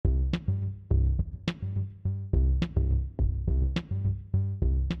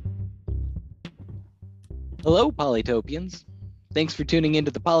Hello, Polytopians. Thanks for tuning into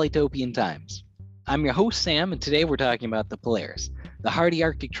the Polytopian Times. I'm your host, Sam, and today we're talking about the Polaris, the hardy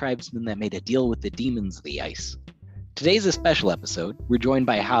Arctic tribesmen that made a deal with the demons of the ice. Today's a special episode. We're joined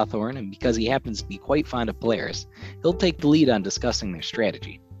by Hathorne, and because he happens to be quite fond of Polaris, he'll take the lead on discussing their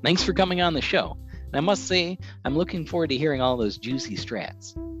strategy. Thanks for coming on the show. And I must say, I'm looking forward to hearing all those juicy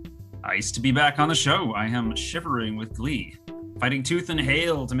strats. Nice to be back on the show. I am shivering with glee, fighting tooth and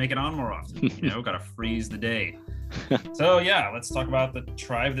hail to make it on more often. Gotta freeze the day. So yeah, let's talk about the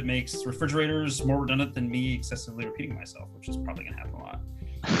tribe that makes refrigerators more redundant than me excessively repeating myself, which is probably gonna happen a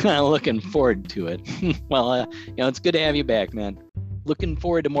lot. Looking forward to it. Well, it's good to have you back, man. Looking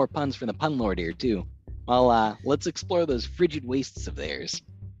forward to more puns from the pun lord here too. Well, let's explore those frigid wastes of theirs.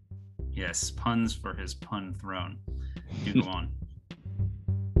 Yes, puns for his pun throne. Do go on.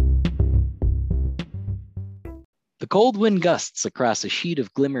 The cold wind gusts across a sheet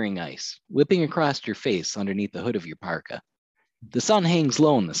of glimmering ice, whipping across your face underneath the hood of your parka. The sun hangs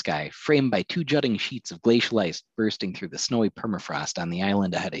low in the sky, framed by two jutting sheets of glacial ice bursting through the snowy permafrost on the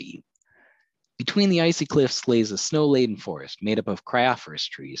island ahead of you. Between the icy cliffs lays a snow-laden forest made up of cryophyllous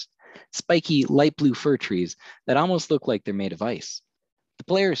trees, spiky, light blue fir trees that almost look like they're made of ice. The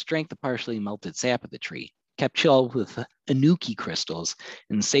players drank the partially melted sap of the tree, kept chilled with anuki crystals,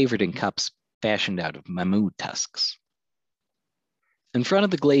 and savored in cups fashioned out of mammoth tusks. In front of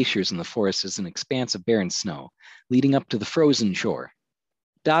the glaciers in the forest is an expanse of barren snow, leading up to the frozen shore.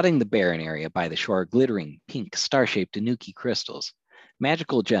 Dotting the barren area by the shore, glittering pink, star-shaped anuki crystals,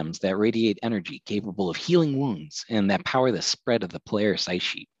 magical gems that radiate energy capable of healing wounds and that power the spread of the Polaris ice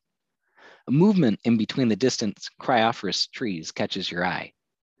sheet. A movement in between the distant cryophyllous trees catches your eye.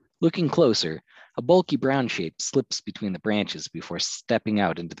 Looking closer, a bulky brown shape slips between the branches before stepping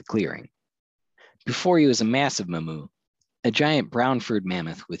out into the clearing. Before you is a massive mammoth, a giant brown-furred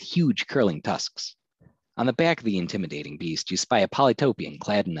mammoth with huge curling tusks. On the back of the intimidating beast, you spy a Polytopian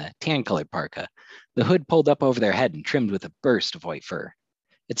clad in a tan-colored parka, the hood pulled up over their head and trimmed with a burst of white fur.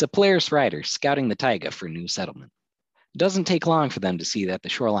 It's a Polaris rider scouting the taiga for a new settlement. It doesn't take long for them to see that the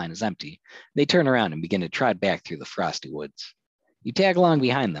shoreline is empty. They turn around and begin to trot back through the frosty woods. You tag along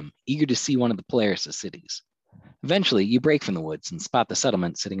behind them, eager to see one of the Polaris' cities. Eventually, you break from the woods and spot the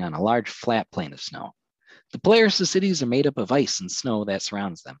settlement sitting on a large flat plain of snow. The Polaris' cities are made up of ice and snow that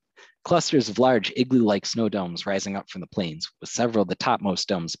surrounds them. Clusters of large igloo-like snow domes rising up from the plains, with several of the topmost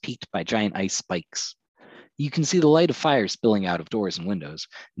domes peaked by giant ice spikes. You can see the light of fire spilling out of doors and windows,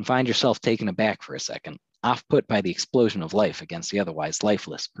 and find yourself taken aback for a second, off-put by the explosion of life against the otherwise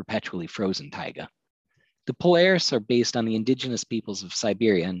lifeless, perpetually frozen taiga. The Polaris are based on the indigenous peoples of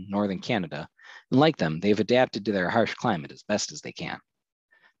Siberia and northern Canada, and like them, they've adapted to their harsh climate as best as they can.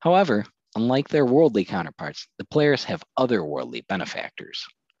 However, unlike their worldly counterparts, the Polaris have otherworldly benefactors.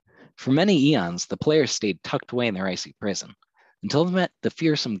 For many eons, the Polaris stayed tucked away in their icy prison, until they met the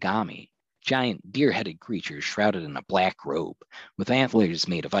fearsome Gami, giant deer-headed creatures shrouded in a black robe, with antlers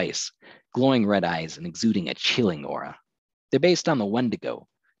made of ice, glowing red eyes, and exuding a chilling aura. They're based on the Wendigo,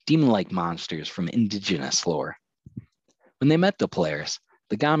 demon-like monsters from indigenous lore. When they met the Polaris,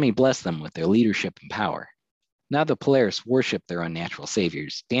 the Gami blessed them with their leadership and power. Now the Polaris worship their unnatural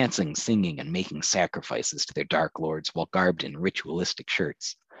saviors, dancing, singing, and making sacrifices to their dark lords while garbed in ritualistic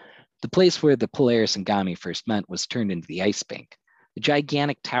shirts. The place where the Polaris and Gami first met was turned into the Ice Bank, a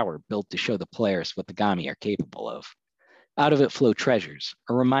gigantic tower built to show the Polaris what the Gami are capable of. Out of it flow treasures,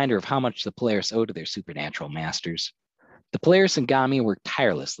 a reminder of how much the Polaris owe to their supernatural masters. The Polaris and Gami work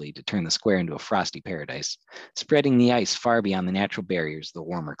tirelessly to turn the square into a frosty paradise, spreading the ice far beyond the natural barriers of the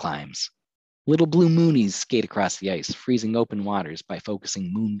warmer climes. Little blue moonies skate across the ice, freezing open waters by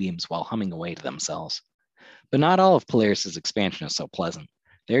focusing moonbeams while humming away to themselves. But not all of Polaris' expansion is so pleasant.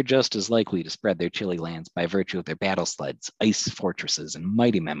 They're just as likely to spread their chilly lands by virtue of their battle sleds, ice fortresses, and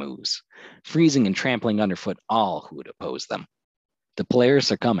mighty mammoths, freezing and trampling underfoot all who would oppose them. The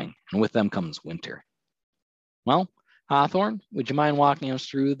Polaris are coming, and with them comes winter. Well, Hathorne, would you mind walking us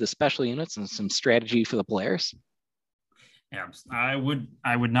through the special units and some strategy for the Polaris? Yeah, I would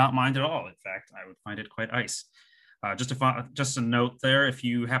not mind at all. In fact, I would find it quite ice. Just a note there: if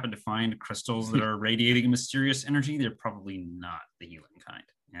you happen to find crystals that are radiating mysterious energy, they're probably not the healing kind.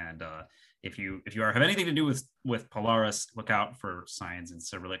 And if you have anything to do with Polaris, look out for signs in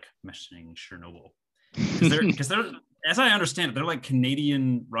Cyrillic mentioning Chernobyl, because they're, as I understand it, they're like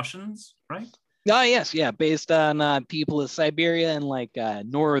Canadian Russians, right? Oh yes, yeah, based on people of Siberia and like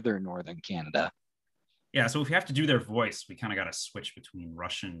northern Canada. Yeah, so if we have to do their voice, we kind of got to switch between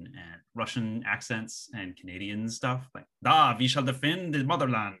Russian accents and Canadian stuff. Like, we shall defend the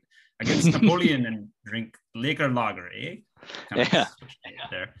motherland against Napoleon and drink liquor lager, eh? Yeah.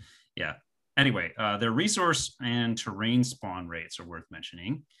 There. Yeah. Anyway, their resource and terrain spawn rates are worth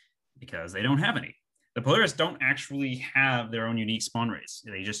mentioning because they don't have any. The Polaris don't actually have their own unique spawn rates.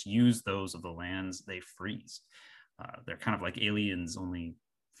 They just use those of the lands they freeze. They're kind of like aliens, only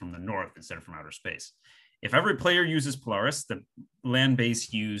from the north instead of from outer space. If every player uses Polaris, the land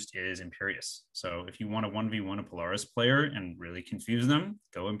base used is Imperious. So if you want to 1v1 a Polaris player and really confuse them,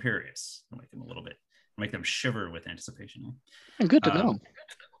 go Imperious. It'll make them a little bit, make them shiver with anticipation. Good to know.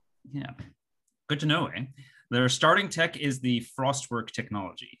 Yeah, good to know, eh? Their starting tech is the Frostwork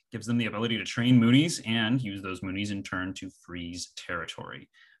technology. It gives them the ability to train Moonies and use those Moonies in turn to freeze territory.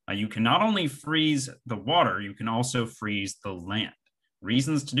 You can not only freeze the water, you can also freeze the land.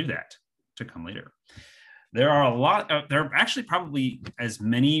 Reasons to do that to come later. There are actually probably as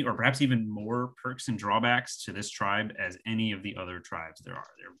many or perhaps even more perks and drawbacks to this tribe as any of the other tribes there are.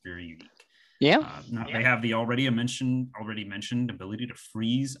 They're very unique. They have the already mentioned ability to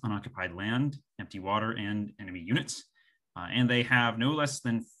freeze unoccupied land, empty water, and enemy units. And they have no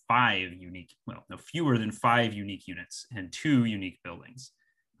fewer than 5 unique units and 2 unique buildings,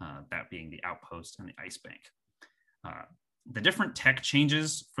 that being the outpost and the ice bank. The different tech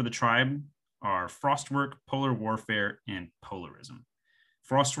changes for the tribe are Frostwork, Polar Warfare, and Polarism.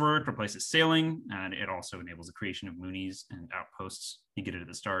 Frostwork replaces sailing, and it also enables the creation of Moonies and outposts. You get it at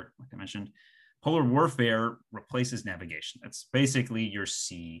the start, like I mentioned. Polar Warfare replaces navigation. That's basically your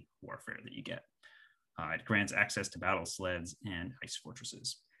sea warfare that you get. It grants access to battle sleds and ice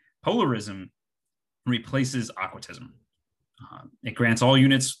fortresses. Polarism replaces aquatism. It grants all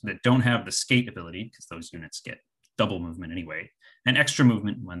units that don't have the skate ability, because those units get double movement anyway, and extra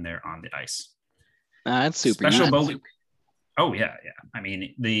movement when they're on the ice. That's super special building. Oh yeah. I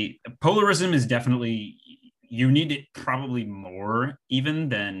mean, the Polarism is definitely, you need it probably more even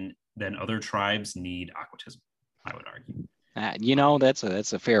than other tribes need aquatism, I would argue.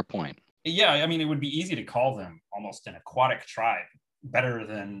 That's a fair point. Yeah, I mean, it would be easy to call them almost an aquatic tribe, better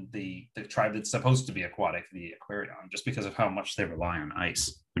than the tribe that's supposed to be aquatic, the Aquarion, just because of how much they rely on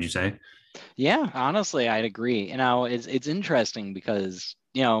ice. Would you say? Yeah, honestly, I'd agree. It's interesting because,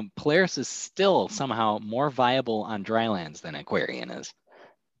 Polaris is still somehow more viable on dry lands than Aquarion is.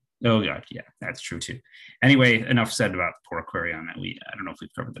 Oh God, yeah, that's true too. Anyway, enough said about the poor Aquarion. I don't know if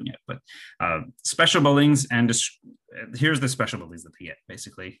we've covered them yet, but special buildings, and here's the special buildings that they get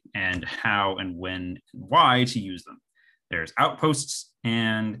basically, and how and when, and why to use them. There's outposts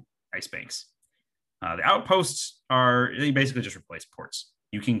and ice banks. The outposts they basically just replace ports.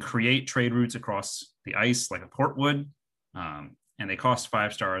 You can create trade routes across the ice like a port would, and they cost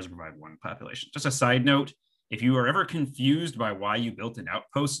 5 stars and provide 1 population. Just a side note, if you are ever confused by why you built an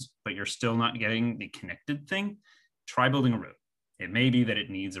outpost, but you're still not getting the connected thing, try building a road. It may be that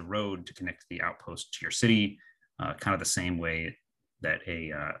it needs a road to connect the outpost to your city, kind of the same way that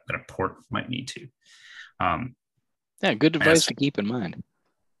a port might need to. Good advice to keep in mind.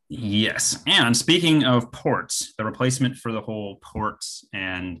 Yes. And speaking of ports, the replacement for the whole ports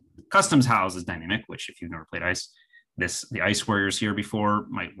and customs house is dynamic, which if you've never played ice, the ice warriors here before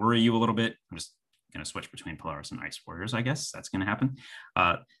might worry you a little bit. I'm just going to switch between Polaris and ice warriors, I guess. That's going to happen.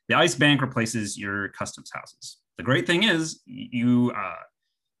 The ice bank replaces your customs houses. The great thing is you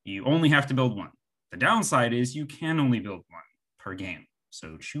only have to build 1. The downside is you can only build 1 per game.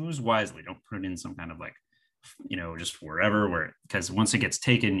 So choose wisely. Don't put it in some kind of just wherever, because once it gets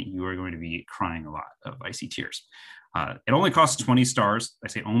taken, you are going to be crying a lot of icy tears. It only costs 20 stars. I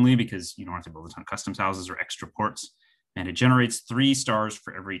say only because you don't have to build a ton of customs houses or extra ports. And it generates 3 stars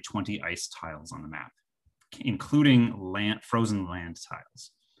for every 20 ice tiles on the map, including frozen land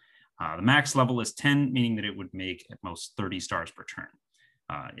tiles. The max level is 10, meaning that it would make at most 30 stars per turn.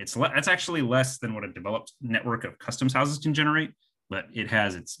 That's actually less than what a developed network of customs houses can generate, but it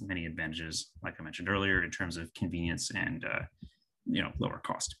has its many advantages, like I mentioned earlier, in terms of convenience and lower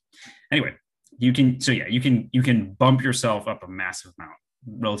cost. Anyway, you can bump yourself up a massive amount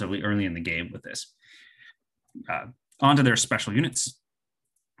relatively early in the game with this. Onto their special units.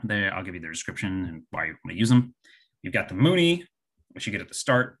 I'll give you their description and why you want to use them. You've got the Moonie, which you get at the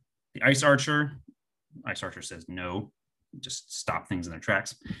start. The Ice Archer. Ice Archer says no, just stop things in their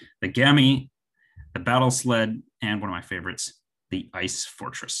tracks. The Gammy, the Battle Sled, and one of my favorites, the Ice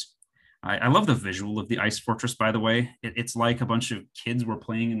Fortress. I love the visual of the Ice Fortress, by the way. It's like a bunch of kids were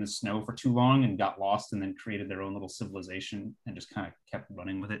playing in the snow for too long and got lost and then created their own little civilization and just kind of kept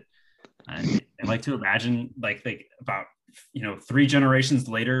running with it. I like to imagine about 3 generations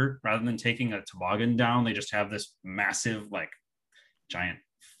later, rather than taking a toboggan down, they just have this massive giant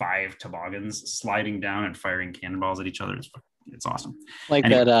 5 toboggans sliding down and firing cannonballs at each other. It's awesome.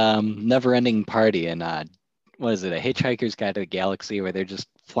 That never-ending party in what is it, A Hitchhiker's Guide to the Galaxy, where they're just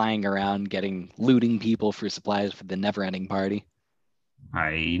flying around looting people for supplies for the never-ending party?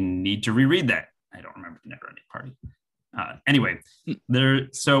 I need to reread that. I don't remember the never-ending party. Anyway,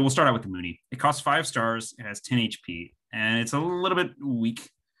 so we'll start out with the Mooney. It costs 5 stars. It has 10 HP, and it's a little bit weak.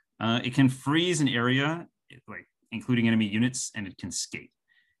 It can freeze an area, like including enemy units, and it can skate.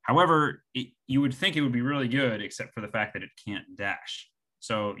 However, you would think it would be really good, except for the fact that it can't dash.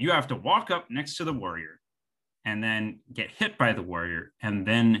 So you have to walk up next to the warrior and then get hit by the warrior and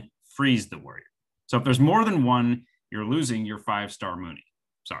then freeze the warrior. So if there's more than one, you're losing your 5-star Mooney.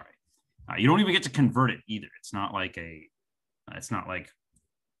 Sorry. You don't even get to convert it either. It's not like a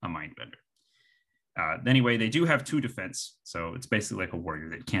mind bender. Anyway, they do have 2 defense. So it's basically like a warrior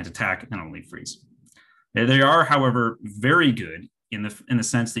that can't attack and only freeze. They are, however, very good in the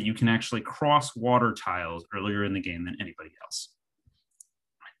sense that you can actually cross water tiles earlier in the game than anybody else.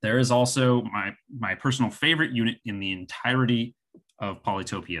 There is also my personal favorite unit in the entirety of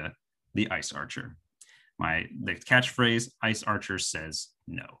Polytopia, the Ice Archer. The catchphrase, Ice Archer says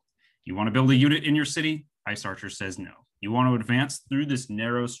no. You want to build a unit in your city? Ice Archer says no. You want to advance through this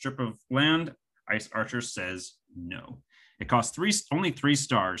narrow strip of land? Ice Archer says no. It costs only 3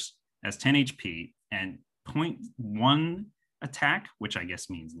 stars, has 10 HP, and 0.1 attack, which I guess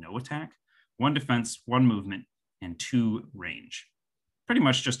means no attack, 1 defense, 1 movement, and 2 range. Pretty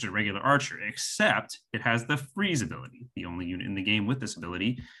much just a regular archer, except it has the freeze ability, the only unit in the game with this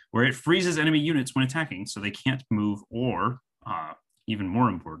ability, where it freezes enemy units when attacking so they can't move or, even more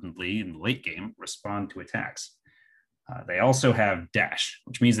importantly, in the late game, respond to attacks. They also have dash,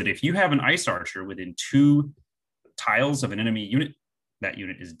 which means that if you have an ice archer within 2 tiles of an enemy unit, that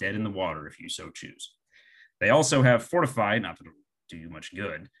unit is dead in the water if you so choose. They also have fortify, not that it'll do you much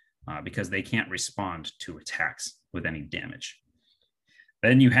good, because they can't respond to attacks with any damage.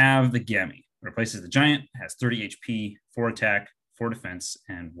 Then you have the Gammy. Replaces the giant, has 30 HP, 4 attack, 4 defense,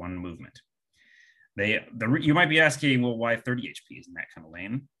 and 1 movement. You might be asking, well, why 30 HP? Isn't that kind of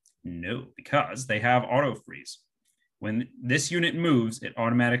lame? No, because they have auto freeze. When this unit moves, it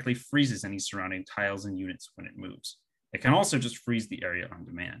automatically freezes any surrounding tiles and units when it moves. It can also just freeze the area on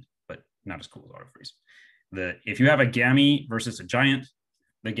demand, but not as cool as auto freeze. If you have a Gammy versus a giant,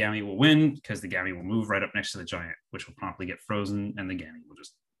 the Gammy will win because the Gammy will move right up next to the giant, which will promptly get frozen, and the Gammy will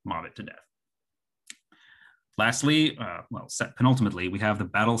just mob it to death. Lastly, penultimately, we have the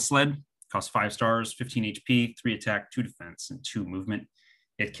Battle Sled. Costs 5 stars, 15 HP, 3 attack, 2 defense, and 2 movement.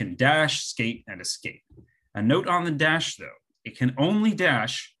 It can dash, skate, and escape. A note on the dash, though, it can only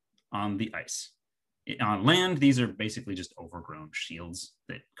dash on the ice. On land, these are basically just overgrown shields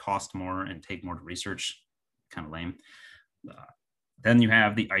that cost more and take more to research. Kind of lame. Then you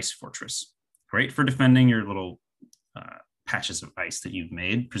have the Ice Fortress. Great for defending your little patches of ice that you've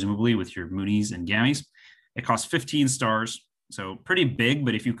made, presumably with your Moonies and Gammies. It costs 15 stars, so pretty big,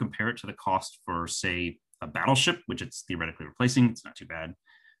 but if you compare it to the cost for, say, a battleship, which it's theoretically replacing, it's not too bad.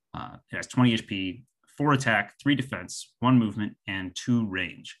 It has 20 HP, 4 attack, 3 defense, 1 movement, and 2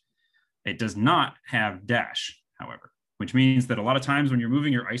 range. It does not have dash, however, which means that a lot of times when you're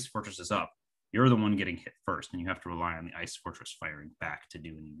moving your Ice Fortresses up, you're the one getting hit first, and you have to rely on the Ice Fortress firing back to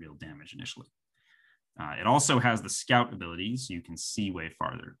do any real damage initially. It also has the Scout ability, so you can see way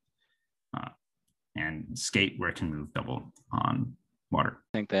farther, and skate where it can move double on water.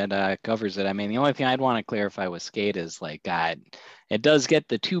 I think that covers it. I mean, the only thing I'd want to clarify with skate is like, it does get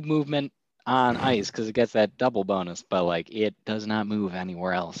the 2 movement on ice because it gets that double bonus, but like it does not move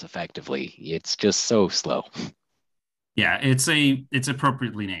anywhere else effectively. It's just so slow. Yeah, it's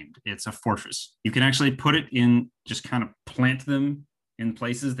appropriately named. It's a fortress. You can actually put it in, just kind of plant them in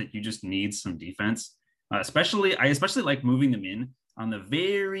places that you just need some defense. I especially like moving them in on the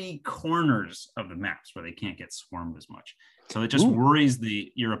very corners of the maps where they can't get swarmed as much. So it just worries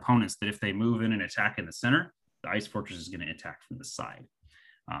your opponents that if they move in and attack in the center, the Ice Fortress is going to attack from the side.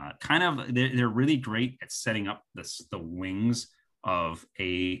 They're really great at setting up the wings of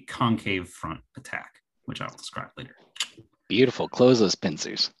a concave front attack, which I'll describe later. Beautiful. Close those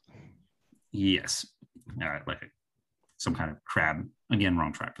pincers. Yes. Like some kind of crab. Again,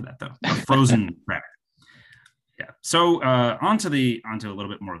 wrong track for that though. A frozen crab. Yeah. So onto a little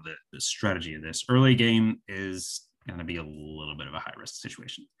bit more of the strategy of this. Early game is going to be a little bit of a high risk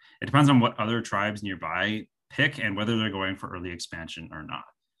situation. It depends on what other tribes nearby pick and whether they're going for early expansion or not.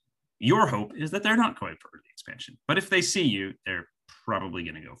 Your hope is that they're not going for early expansion, but if they see you, they're probably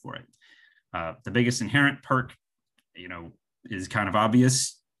going to go for it. The biggest inherent perk, is kind of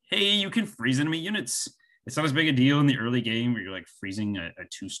obvious. Hey, you can freeze enemy units. It's not as big a deal in the early game where you're like freezing a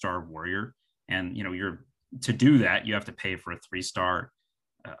 2-star warrior. And, to do that, you have to pay for a 3-star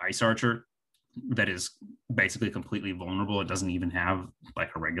Ice Archer. that is basically completely vulnerable. It doesn't even have like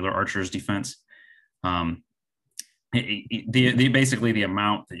a regular archer's defense. Basically the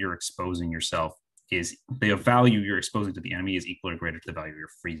amount that you're exposing yourself is the value you're exposing to the enemy is equal or greater to the value you're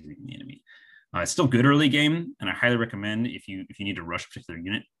freezing the enemy. It's still good early game, and I highly recommend if you need to rush a particular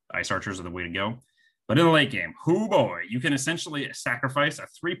unit, ice archers are the way to go. But in the late game, hoo boy, you can essentially sacrifice a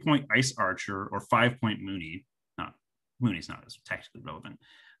 3-point ice archer or 5-point Mooney. Mooney's not as tactically relevant,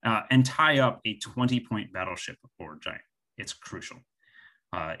 and tie up a 20-point battleship or giant. It's crucial.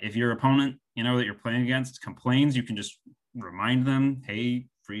 If your opponent, that you're playing against complains, you can just remind them, hey,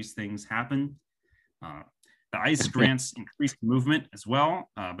 freeze things happen. The ice grants increased movement as well,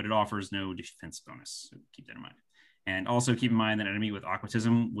 but it offers no defense bonus. So keep that in mind. And also keep in mind that an enemy with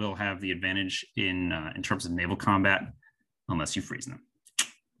aquatism will have the advantage in terms of naval combat, unless you freeze them.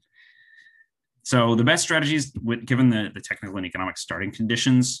 So the best strategies, given the technical and economic starting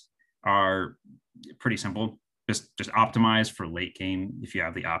conditions, are pretty simple. Just optimize for late game if you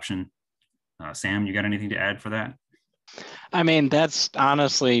have the option. Sam, you got anything to add for that? I mean, that's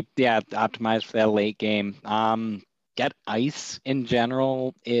honestly, optimize for that late game. Get ice in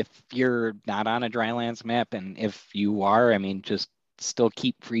general if you're not on a drylands map, and if you are, I mean, just still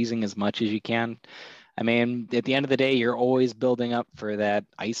keep freezing as much as you can. I mean, at the end of the day, you're always building up for that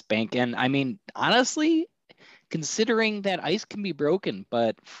ice bank. And I mean, honestly, considering that ice can be broken,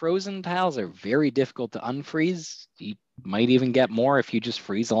 but frozen tiles are very difficult to unfreeze. You might even get more if you just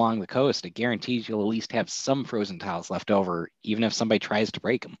freeze along the coast. It guarantees you'll at least have some frozen tiles left over, even if somebody tries to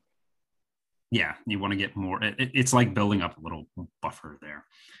break them. Yeah, you want to get more. It's like building up a little buffer there.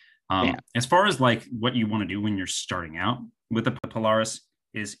 Yeah. As far as like what you want to do when you're starting out with the Polaris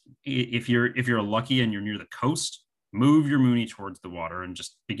is if you're lucky and you're near the coast, move your Mooney towards the water and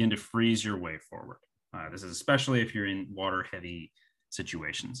just begin to freeze your way forward. This is especially if you're in water-heavy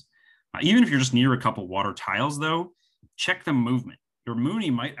situations. Even if you're just near a couple water tiles, though, check the movement. Your Mooney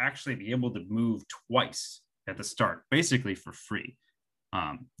might actually be able to move twice at the start, basically for free.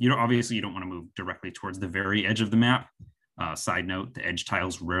 Obviously you don't want to move directly towards the very edge of the map. Side note, the edge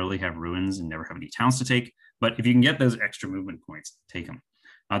tiles rarely have ruins and never have any towns to take. But if you can get those extra movement points, take them.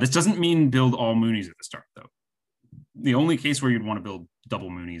 This doesn't mean build all Moonies at the start, though. The only case where you'd want to build double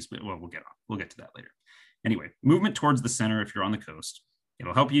Moonies, but well, we'll get to that later. Anyway, movement towards the center if you're on the coast.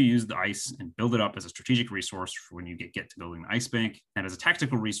 It'll help you use the ice and build it up as a strategic resource for when you get to building the ice bank, and as a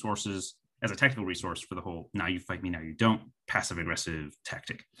tactical resource for the whole now you fight me, now you don't passive-aggressive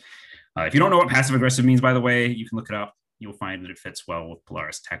tactic. If you don't know what passive-aggressive means, by the way, you can look it up. You'll find that it fits well with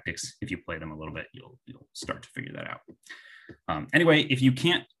Polaris tactics. If you play them a little bit, you'll start to figure that out. Anyway, if you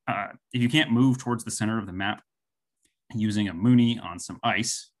can't move towards the center of the map using a Mooney on some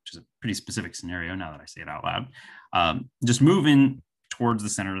ice, which is a pretty specific scenario now that I say it out loud, just move in towards the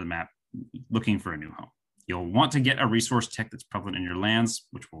center of the map looking for a new home. You'll want to get a resource tech that's prevalent in your lands,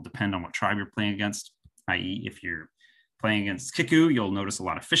 which will depend on what tribe you're playing against, i.e. if you're playing against Kiku, you'll notice a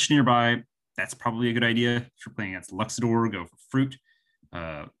lot of fish nearby. That's probably a good idea. If you're playing against Luxador, go for fruit.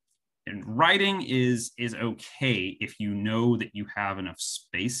 And riding is okay if you know that you have enough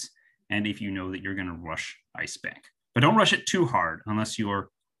space and if you know that you're going to rush Ice Bank. But don't rush it too hard unless you're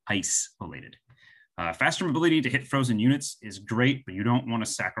isolated. Faster mobility to hit frozen units is great, but you don't want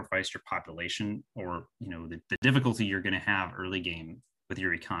to sacrifice your population or the difficulty you're going to have early game with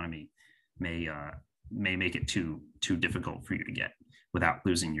your economy may make it too difficult for you to get without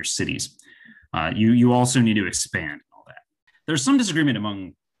losing your cities. You also need to expand and all that. There's some disagreement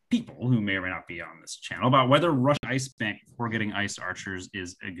among people who may or may not be on this channel about whether rushing Ice Bank before getting Ice Archers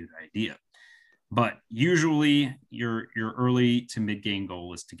is a good idea. But usually your early to mid game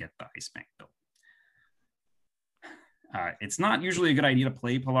goal is to get the Ice Bank built. It's not usually a good idea to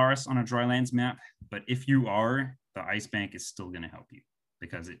play Polaris on a drylands map, but if you are, the Ice Bank is still going to help you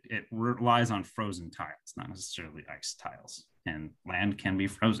because it relies on frozen tiles, not necessarily ice tiles, and land can be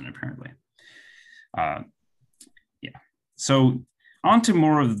frozen apparently. So on to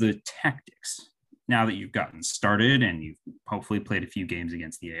more of the tactics. Now that you've gotten started and you've hopefully played a few games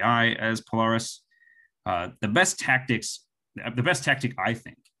against the AI as Polaris, the best tactic I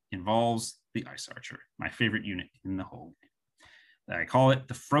think involves the Ice Archer, my favorite unit in the whole game. I call it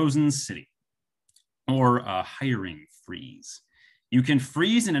the Frozen City, or a hiring freeze. You can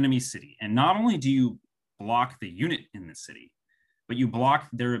freeze an enemy city, and not only do you block the unit in the city, but you block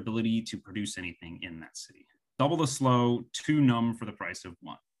their ability to produce anything in that city. Double the slow, 2 numb for the price of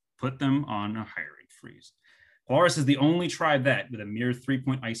 1. Put them on a hiring freeze. Polaris is the only tribe that, with a mere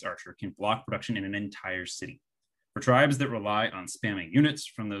 3-point Ice Archer, can block production in an entire city. For tribes that rely on spamming units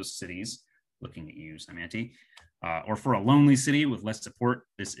from those cities, looking at you, Samanti, or for a lonely city with less support,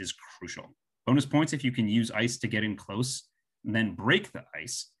 this is crucial. Bonus points if you can use ice to get in close and then break the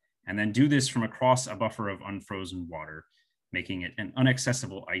ice, and then do this from across a buffer of unfrozen water, making it an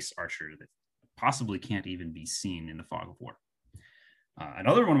inaccessible ice archer that possibly can't even be seen in the fog of war.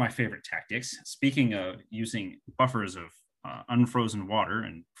 Another one of my favorite tactics, speaking of using buffers of unfrozen water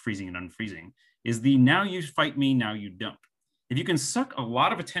and freezing and unfreezing, is the now you fight me, now you don't. If you can suck a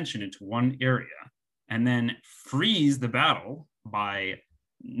lot of attention into one area and then freeze the battle by,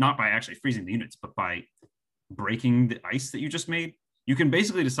 not by actually freezing the units, but by breaking the ice that you just made, you can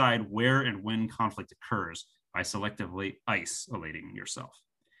basically decide where and when conflict occurs by selectively isolating yourself.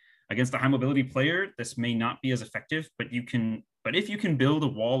 Against a high mobility player, this may not be as effective, but if you can build a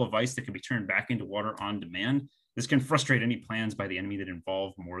wall of ice that can be turned back into water on demand, this can frustrate any plans by the enemy that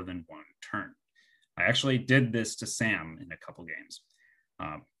involve more than one turn. I actually did this to Sam in a couple games.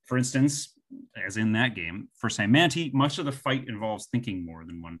 For instance, as in that game, for Samanti, much of the fight involves thinking more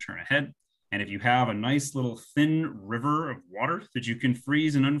than one turn ahead. And if you have a nice little thin river of water that you can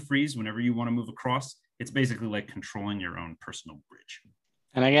freeze and unfreeze whenever you want to move across, it's basically like controlling your own personal bridge.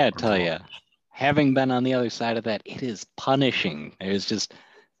 And I gotta tell you, having been on the other side of that, it is punishing. There's just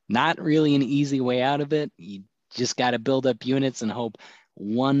not really an easy way out of it. You just got to build up units and hope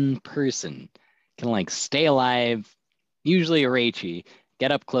one person can like stay alive, usually a Reichi,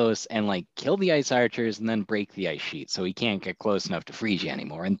 get up close and like kill the ice archers and then break the ice sheet so he can't get close enough to freeze you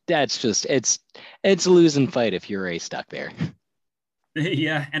anymore. And that's just, it's a losing fight if you're stuck there.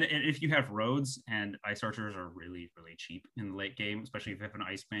 Yeah, and if you have roads, and ice archers are really, really cheap in the late game, especially if you have an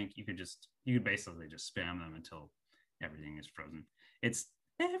ice bank, you could basically just spam them until everything is frozen.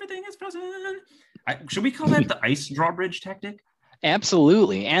 Everything is frozen. Should we call that the ice drawbridge tactic?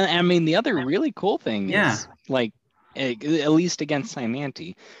 Absolutely. And I mean, the other really cool thing is like, at least against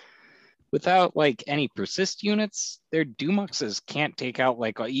Simanti, without like any persist units, their Dumuxes can't take out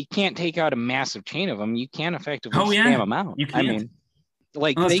you can't take out a massive chain of them. You can't effectively spam them out. You can't. I mean,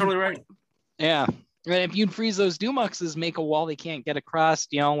 like that's totally right. Yeah. And if you freeze those Dumuxes, make a wall they can't get across,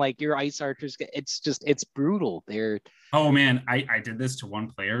 like your ice archers, it's brutal. Oh man, I did this to one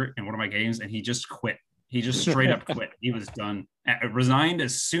player in one of my games and he just quit. He just straight up quit. He was done. Resigned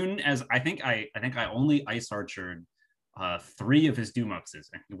as soon as I think I only ice archered 3 of his Dumuxes,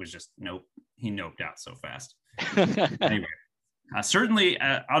 and he was just he noped out so fast. Anyway, certainly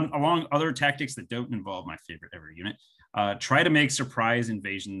along other tactics that don't involve my favorite ever unit, try to make surprise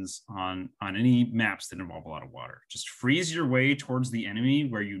invasions on any maps that involve a lot of water. Just freeze your way towards the enemy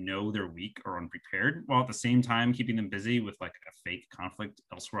where you know they're weak or unprepared, while at the same time keeping them busy with like a fake conflict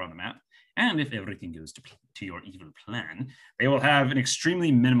elsewhere on the map. And if everything goes to your evil plan, they will have an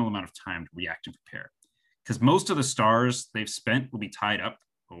extremely minimal amount of time to react and prepare, because most of the stars they've spent will be tied up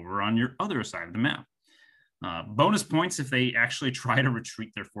over on your other side of the map. Bonus points if they actually try to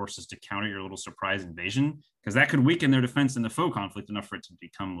retreat their forces to counter your little surprise invasion, because that could weaken their defense in the foe conflict enough for it to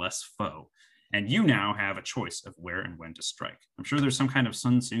become less foe. And you now have a choice of where and when to strike. I'm sure there's some kind of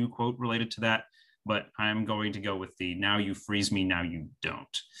Sun Tzu quote related to that, but I'm going to go with the now you freeze me, now you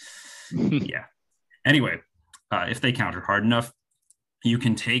don't. Yeah. Anyway, if they counter hard enough, you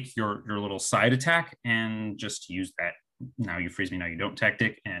can take your little side attack and just use that now you freeze me, now you don't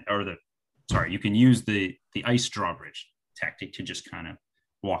tactic, you can use the ice drawbridge tactic to just kind of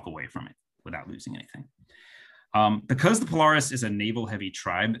walk away from it without losing anything. Because the Polaris is a naval-heavy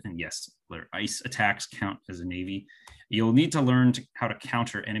tribe, and yes, their ice attacks count as a navy, you'll need to learn how to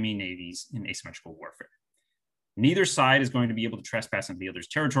counter enemy navies in asymmetrical warfare. Neither side is going to be able to trespass into the other's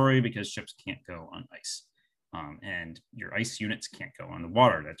territory because ships can't go on ice. And your ice units can't go on the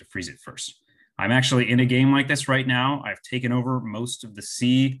water. They have to freeze it first. I'm actually in a game like this right now. I've taken over most of the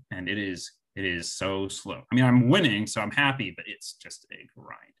sea, and it is so slow. I mean, I'm winning, so I'm happy, but it's just a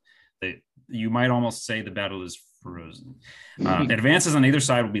grind. You might almost say the battle is frozen. Advances on either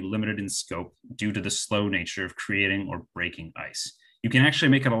side will be limited in scope due to the slow nature of creating or breaking ice. You can actually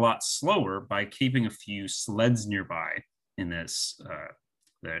make it a lot slower by keeping a few sleds nearby in this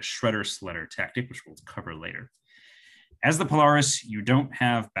the Shredder Sledder tactic, which we'll cover later. As the Polaris, you don't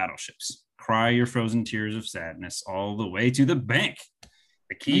have battleships. Cry your frozen tears of sadness all the way to the bank.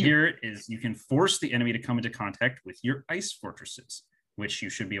 The key here is you can force the enemy to come into contact with your ice fortresses, which you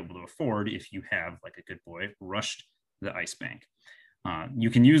should be able to afford if you have, like a good boy, rushed the ice bank.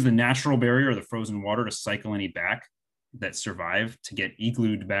 You can use the natural barrier or the frozen water to cycle any back that survive to get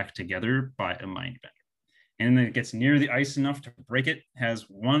iglued back together by a mind bender. And then it gets near the ice enough to break it, has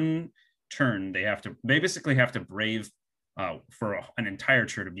one turn. They basically have to brave for an entire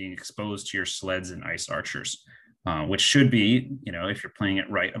turn of being exposed to your sleds and ice archers, which should be, if you're playing it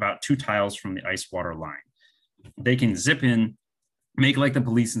right, about 2 tiles from the ice water line. They can zip in, make like the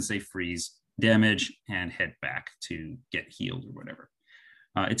police and say freeze, damage and head back to get healed or whatever.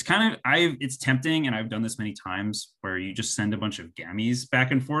 It's tempting, and I've done this many times, where you just send a bunch of gammies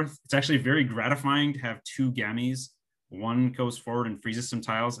back and forth. It's actually very gratifying to have two gammies. One goes forward and freezes some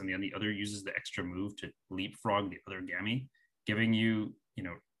tiles, and then the other uses the extra move to leapfrog the other gammy, giving you,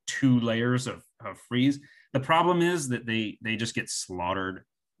 2 layers of freeze. The problem is that they just get slaughtered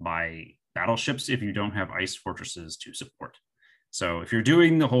by battleships if you don't have ice fortresses to support. So if you're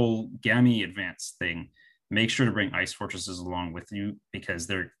doing the whole gammy advance thing, make sure to bring ice fortresses along with you, because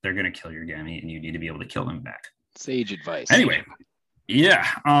they're going to kill your gammy, and you need to be able to kill them back. Sage advice. Anyway, yeah.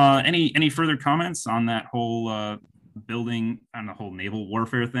 Any further comments on that whole building, on the whole naval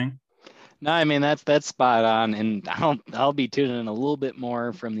warfare thing? No, I mean, that's spot on, and I'll be tuning in a little bit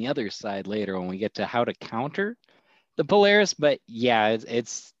more from the other side later when we get to how to counter the Polaris. But yeah,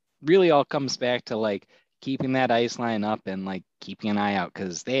 it's really all comes back to like keeping that ice line up and like keeping an eye out,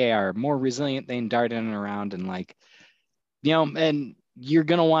 because they are more resilient than darting around, and like, and you're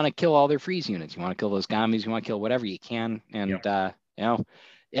gonna want to kill all their freeze units. You want to kill those gommies, you want to kill whatever you can, and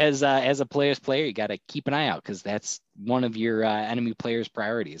as a Polaris player, you got to keep an eye out, because that's one of your enemy players'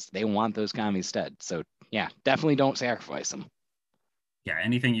 priorities. They want those gommies dead. So yeah, definitely don't sacrifice them. Yeah,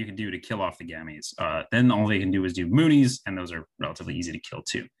 anything you can do to kill off the gammies. Then all they can do is do moonies, and those are relatively easy to kill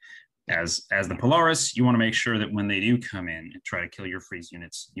too. As the Polaris, you want to make sure that when they do come in and try to kill your freeze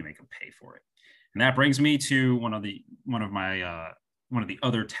units, you make them pay for it. And that brings me to one of the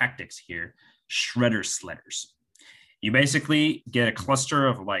other tactics here: shredder sledders. You basically get a cluster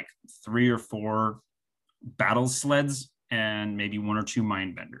of like 3 or 4 battle sleds and maybe 1 or 2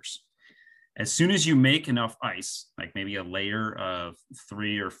 mine benders. As soon as you make enough ice, like maybe a layer of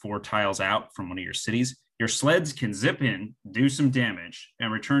 3 or 4 tiles out from one of your cities, your sleds can zip in, do some damage,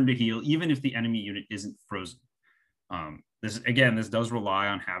 and return to heal, even if the enemy unit isn't frozen. This does rely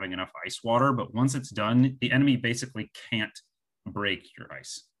on having enough ice water, but once it's done, the enemy basically can't break your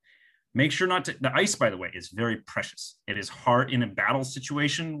ice. Make sure not to. The ice, by the way, is very precious. It is hard in a battle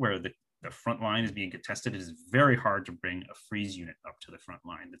situation where the front line is being contested. It is very hard to bring a freeze unit up to the front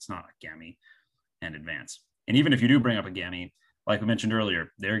line that's not a gammy and advance. And even if you do bring up a gammy, like we mentioned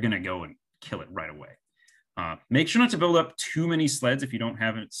earlier, they're going to go and kill it right away. Make sure not to build up too many sleds if you don't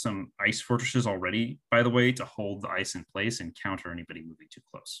have some ice fortresses already, by the way, to hold the ice in place and counter anybody moving too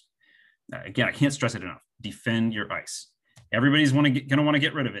close. Again, I can't stress it enough. Defend your ice. Everybody's going to want to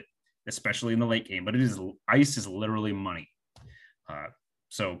get rid of it, especially in the late game, but ice is literally money.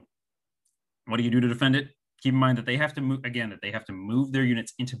 So what do you do to defend it? Keep in mind that they have to move their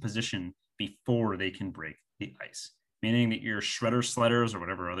units into position before they can break the ice, meaning that your shredder sledders or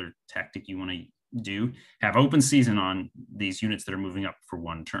whatever other tactic you want to do have open season on these units that are moving up for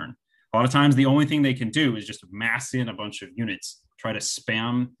 1 turn. A lot of times the only thing they can do is just mass in a bunch of units, try to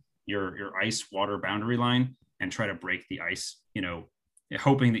spam your ice water boundary line and try to break the ice,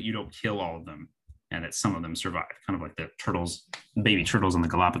 hoping that you don't kill all of them and that some of them survive, kind of like the baby turtles on the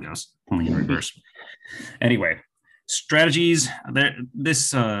Galapagos, only in reverse. Anyway, strategies.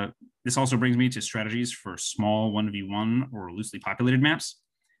 This also brings me to strategies for small 1v1 or loosely populated maps.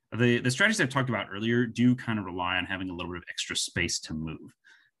 The strategies I've talked about earlier do kind of rely on having a little bit of extra space to move.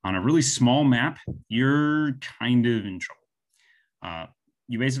 On a really small map, you're kind of in trouble.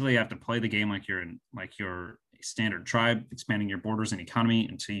 You basically have to play the game like you're a standard tribe, expanding your borders and economy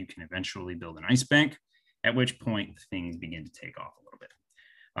until you can eventually build an ice bank, at which point things begin to take off a little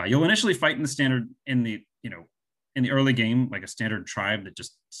bit. You'll initially fight in the standard in the early game like a standard tribe that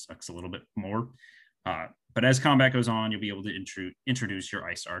just sucks a little bit more. But as combat goes on, you'll be able to introduce your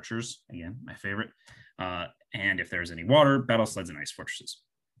ice archers, again, my favorite. And if there's any water, battle sleds and ice fortresses.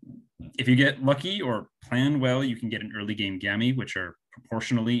 If you get lucky or plan well, you can get an early game gammy, which are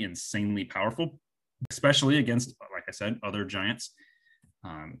proportionally insanely powerful, especially against, like I said, other giants.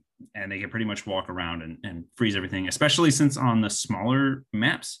 And they can pretty much walk around and freeze everything, especially since on the smaller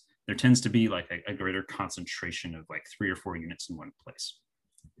maps, there tends to be like a greater concentration of like 3 or 4 units in one place.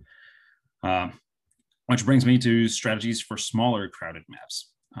 Which brings me to strategies for smaller crowded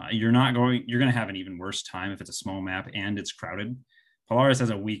maps. You're going to have an even worse time if it's a small map and it's crowded. Polaris has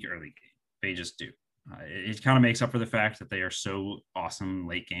a weak early game. They just do. It kind of makes up for the fact that they are so awesome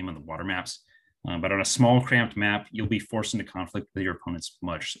late game on the water maps. But on a small cramped map, you'll be forced into conflict with your opponents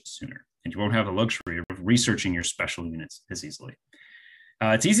much sooner, and you won't have the luxury of researching your special units as easily.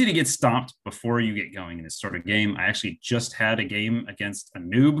 It's easy to get stopped before you get going in this sort of game. I actually just had a game against a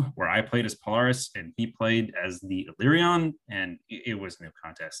noob where I played as Polaris and he played as the Illyrion, and it was no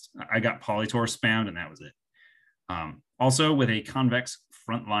contest. I got Polytor spammed and that was it. Also, with a convex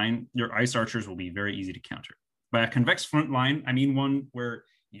front line, your ice archers will be very easy to counter. By a convex front line, I mean one where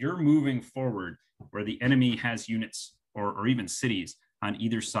you're moving forward where the enemy has units or even cities on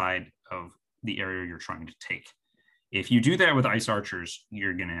either side of the area you're trying to take. If you do that with ice archers,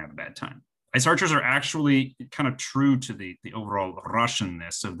 you're going to have a bad time. Ice archers are actually kind of true to the overall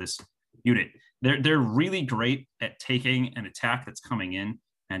Russianness of this unit. They're really great at taking an attack that's coming in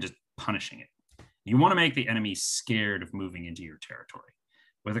and just punishing it. You want to make the enemy scared of moving into your territory.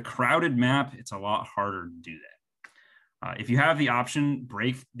 With a crowded map, it's a lot harder to do that. If you have the option,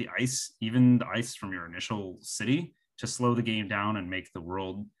 break the ice, even the ice from your initial city, to slow the game down and make the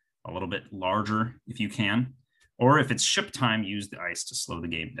world a little bit larger if you can. Or if it's ship time, use the ice to slow the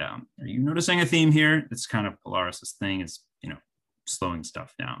game down. Are you noticing a theme here? It's kind of Polaris's thing, is, slowing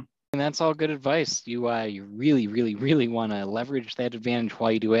stuff down. And that's all good advice. You really, really, really want to leverage that advantage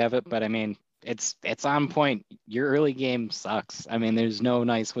while you do have it. But I mean, it's on point. Your early game sucks. I mean, there's no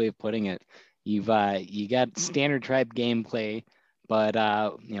nice way of putting it. You got standard tribe gameplay, but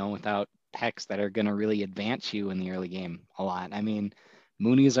without techs that are going to really advance you in the early game a lot. I mean,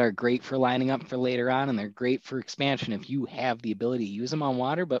 Moonies are great for lining up for later on, and they're great for expansion if you have the ability to use them on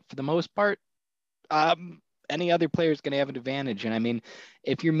water. But for the most part, any other player is going to have an advantage. And I mean,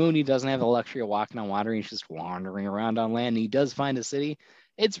 if your Mooney doesn't have the luxury of walking on water, he's just wandering around on land, and he does find a city,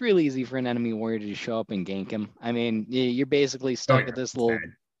 it's really easy for an enemy warrior to just show up and gank him. I mean, you're basically stuck at this little...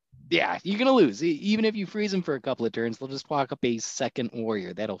 Yeah, you're going to lose. Even if you freeze him for a couple of turns, they'll just walk up a second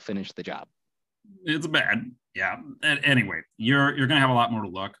warrior. That'll finish the job. It's bad. Yeah. Anyway, you're going to have a lot more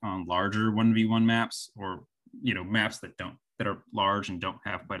luck on larger 1v1 maps, or, maps that are large and don't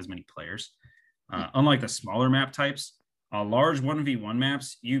have quite as many players. Unlike the smaller map types, large 1v1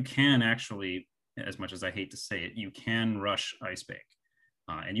 maps, you can actually, as much as I hate to say it, you can rush Ice Bank.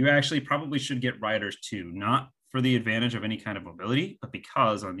 And you actually probably should get riders too, not for the advantage of any kind of mobility, but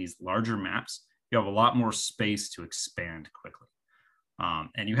because on these larger maps, you have a lot more space to expand quickly.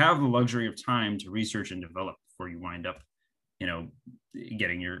 And you have the luxury of time to research and develop before you wind up,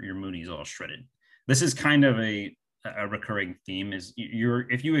 getting your Moonies all shredded. This is kind of a recurring theme, is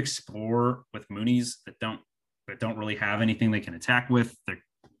if you explore with Moonies that don't really have anything they can attack with, they're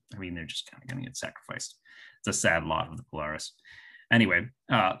just kind of going to get sacrificed. It's a sad lot of the Polaris. Anyway,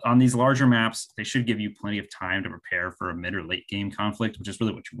 on these larger maps, they should give you plenty of time to prepare for a mid or late game conflict, which is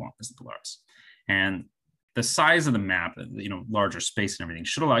really what you want as the Polaris. And the size of the map, larger space and everything,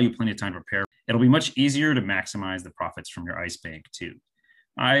 should allow you plenty of time to prepare. It'll be much easier to maximize the profits from your ice bank too.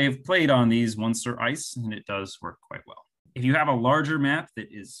 I've played on these once they're ice, and it does work quite well. If you have a larger map that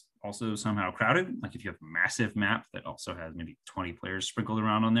is also somehow crowded, like if you have a massive map that also has maybe 20 players sprinkled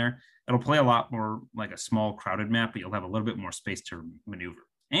around on there, it'll play a lot more like a small crowded map, but you'll have a little bit more space to maneuver.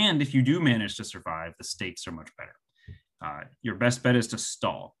 And if you do manage to survive, the stakes are much better. Your best bet is to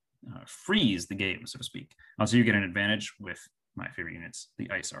stall, freeze the game, so to speak. So you get an advantage with my favorite units, the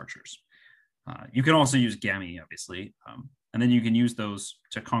Ice Archers. You can also use Gammy, obviously, and then you can use those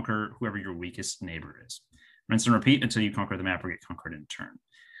to conquer whoever your weakest neighbor is. Rinse and repeat until you conquer the map or get conquered in turn.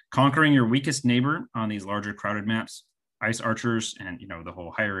 Conquering your weakest neighbor on these larger crowded maps, Ice Archers and the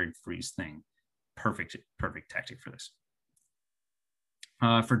whole hiring freeze thing, perfect tactic for this.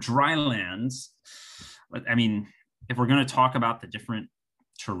 For dry lands, I mean, if we're going to talk about the different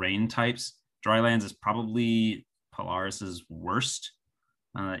terrain types, dry lands is probably Polaris's worst.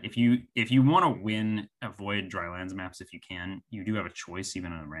 If you want to win, avoid drylands maps if you can. You do have a choice,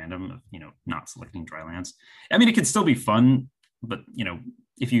 even on a random, of not selecting drylands. I mean, it can still be fun, but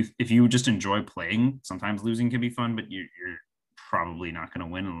if you just enjoy playing, sometimes losing can be fun, but you're probably not going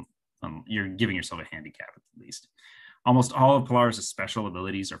to win. You're giving yourself a handicap at least. Almost all of Polaris' special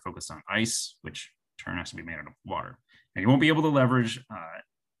abilities are focused on ice, which in turn has to be made out of water, and you won't be able to leverage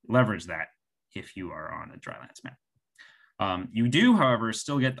that if you are on a drylands map. You do, however,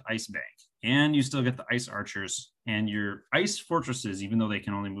 still get the Ice Bank, and you still get the Ice Archers, and your Ice Fortresses, even though they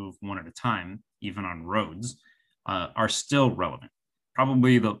can only move one at a time, even on roads, are still relevant.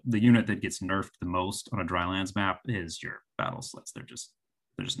 Probably the unit that gets nerfed the most on a drylands map is your battle sleds. They're just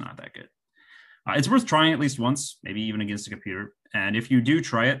not that good. It's worth trying at least once, maybe even against a computer. And if you do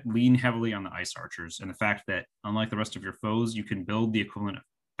try it, lean heavily on the Ice Archers and the fact that, unlike the rest of your foes, you can build the equivalent of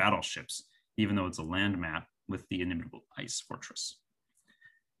battleships, even though it's a land map, with the inimitable Ice Fortress.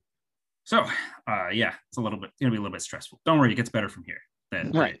 So, it's going to be a little bit stressful. Don't worry, it gets better from here.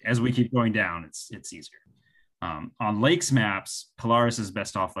 Right. As we keep going down, it's easier. On lakes maps, Polaris is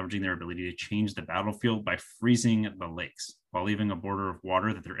best off leveraging their ability to change the battlefield by freezing the lakes while leaving a border of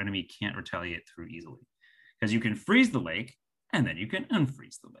water that their enemy can't retaliate through easily. Because you can freeze the lake, and then you can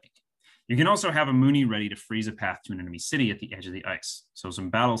unfreeze the lake. You can also have a Mooney ready to freeze a path to an enemy city at the edge of the ice, so some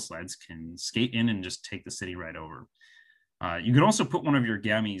battle sleds can skate in and just take the city right over. You can also put one of your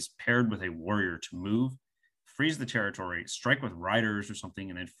gammies paired with a warrior to move, freeze the territory, strike with riders or something,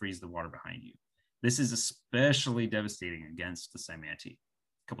 and then freeze the water behind you. This is especially devastating against the Semi-Ante.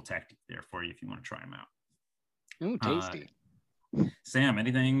 A couple tactics there for you if you want to try them out. Ooh, tasty. Sam,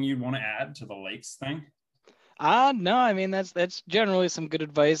 anything you'd want to add to the lakes thing? No, I mean that's generally some good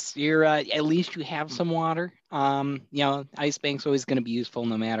advice. You're at least you have some water. Ice bank's always going to be useful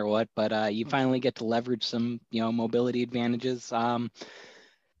no matter what, but you finally get to leverage some, mobility advantages.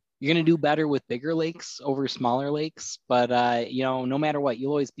 You're going to do better with bigger lakes over smaller lakes, but no matter what, you'll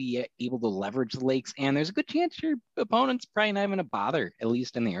always be able to leverage the lakes, and there's a good chance your opponent's probably not even a bother, at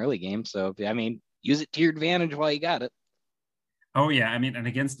least in the early game. So I mean, use it to your advantage while you got it. Oh yeah, I mean, and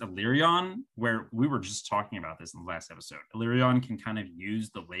against Illyrion, where we were just talking about this in the last episode, Illyrion can kind of use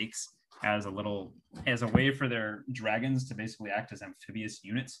the lakes as a way for their dragons to basically act as amphibious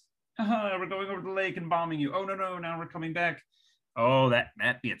units. We're going over the lake and bombing you. Oh no, now we're coming back. Oh, that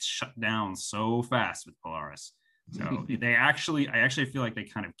gets shut down so fast with Polaris. So I actually feel like they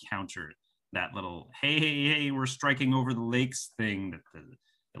kind of countered that little hey, we're striking over the lakes thing that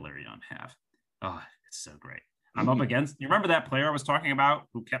the Illyrion have. Oh, it's so great. I'm up against. You remember that player I was talking about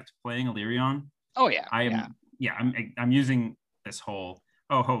who kept playing Illyrion? Oh yeah. I'm using this whole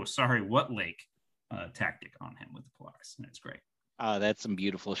sorry, what lake tactic on him with the Polaris, and it's great. That's some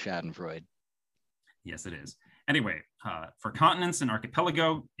beautiful Schadenfreude. Yes, it is. Anyway, for continents and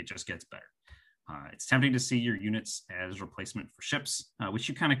archipelago, it just gets better. It's tempting to see your units as replacement for ships, which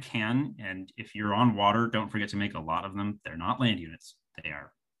you kind of can. And if you're on water, don't forget to make a lot of them. They're not land units; they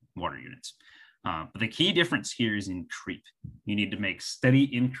are water units. But the key difference here is in creep. You need to make steady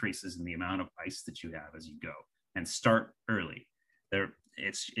increases in the amount of ice that you have as you go, and start early.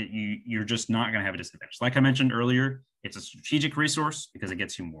 You're just not going to have a disadvantage. Like I mentioned earlier, it's a strategic resource because it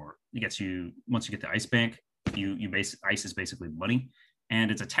gets you more. It gets you once you get the ice bank. Ice is basically money, and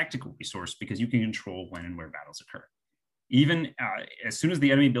it's a tactical resource because you can control when and where battles occur. Even as soon as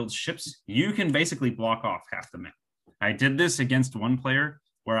the enemy builds ships, you can basically block off half the map. I did this against one player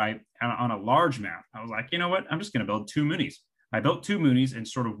where on a large map, I was like, you know what? I'm just going to build 2 Moonies. I built 2 Moonies and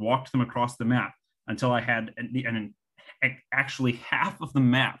sort of walked them across the map until I had actually half of the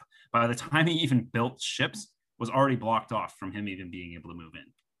map. By the time he even built ships, was already blocked off from him even being able to move in.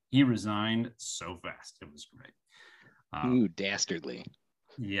 He resigned so fast. It was great. Ooh, dastardly.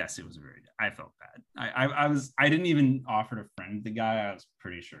 Yes, it was very. I felt bad. I didn't even offer to friend the guy. I was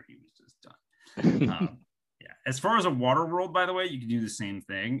pretty sure he was just done. Yeah. As far as a water world, by the way, you can do the same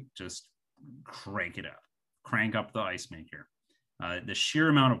thing. Just crank it up. Crank up the ice maker. The sheer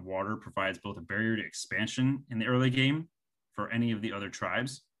amount of water provides both a barrier to expansion in the early game for any of the other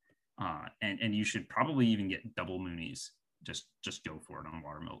tribes. And you should probably even get double Moonies. Just go for it on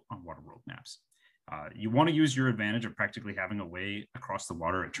water world maps. You want to use your advantage of practically having a way across the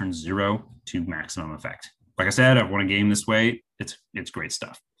water. It turns 0 to maximum effect. Like I said, I've won a game this way. It's great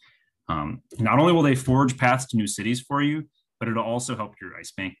stuff. Not only will they forge paths to new cities for you, but it'll also help your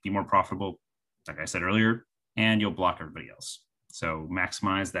ice bank be more profitable, like I said earlier, and you'll block everybody else. So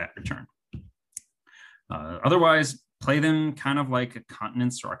maximize that return. Otherwise, play them kind of like a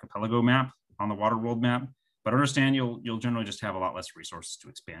continents or archipelago map on the water world map, but understand you'll generally just have a lot less resources to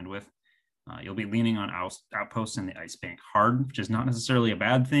expand with. You'll be leaning on outposts in the ice bank hard, which is not necessarily a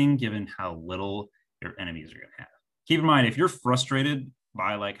bad thing given how little your enemies are going to have. Keep in mind, if you're frustrated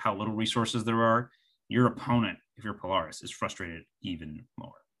by like how little resources there are, your opponent, if you're Polaris, is frustrated even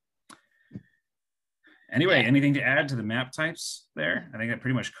more. Anyway, anything to add to the map types there? I think that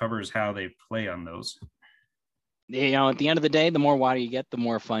pretty much covers how they play on those. At the end of the day, the more water you get, the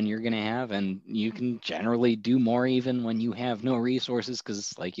more fun you're going to have. And you can generally do more even when you have no resources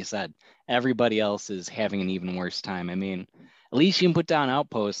because, like you said, everybody else is having an even worse time. I mean, at least you can put down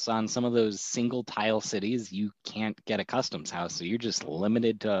outposts on some of those single tile cities. You can't get a customs house. So you're just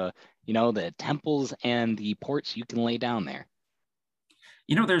limited to, the temples and the ports you can lay down there.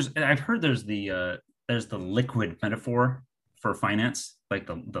 I've heard there's the liquid metaphor for finance, like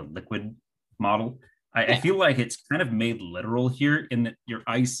the liquid model. I feel like it's kind of made literal here in that your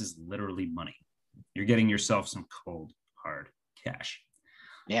ice is literally money. You're getting yourself some cold, hard cash.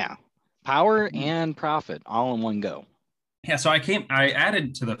 Yeah. Power and profit all in one go. Yeah. So I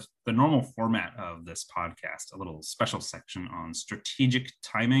added to the normal format of this podcast a little special section on strategic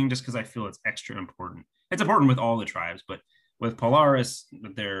timing, just because I feel it's extra important. It's important with all the tribes, but with Polaris,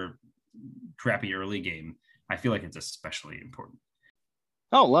 with their crappy early game, I feel like it's especially important.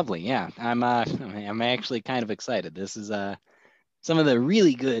 Oh, lovely. Yeah. I'm actually kind of excited. This is some of the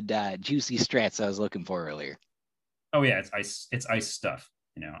really good juicy strats I was looking for earlier. Oh yeah, it's ice stuff.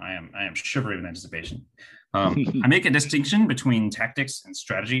 I am shivering with anticipation. I make a distinction between tactics and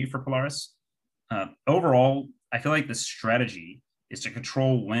strategy for Polaris. Overall, I feel like the strategy is to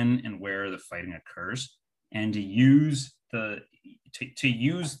control when and where the fighting occurs, and to use the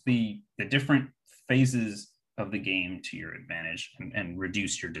different phases of the game to your advantage and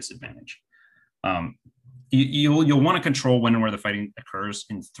reduce your disadvantage. You'll want to control when and where the fighting occurs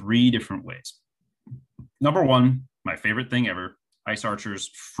in 3 different ways. Number 1, my favorite thing ever: ice archers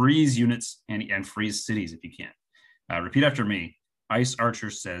freeze units and freeze cities if you can. Repeat after me. Ice archer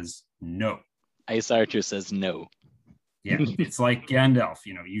says no. Ice archer says no. Yeah, it's like Gandalf,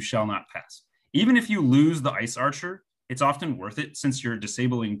 you shall not pass. Even if you lose the ice archer, it's often worth it since you're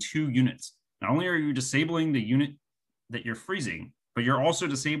disabling 2 units. Not only are you disabling the unit that you're freezing, but you're also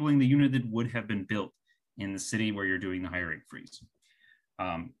disabling the unit that would have been built in the city where you're doing the high rate freeze.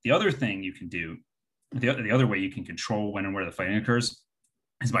 The other thing you can do, the other way you can control when and where the fighting occurs,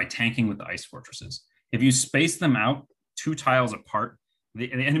 is by tanking with the ice fortresses. If you space them out 2 tiles apart,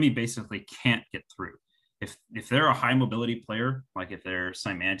 the enemy basically can't get through. If they're a high mobility player, like if they're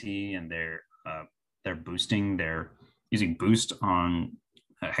Cymanti and they're boosting, they're using boost on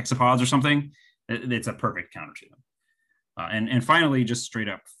hexapods or something, it's a perfect counter to them. And finally, just straight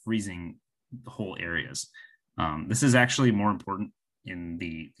up freezing the whole areas. This is actually more important in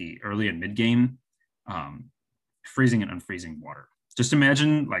the early and mid game, freezing and unfreezing water. Just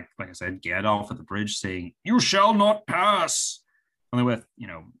imagine, like I said, Gandalf at the bridge saying, "You shall not pass," only with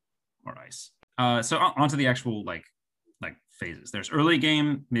more ice. So on to the actual like phases. There's early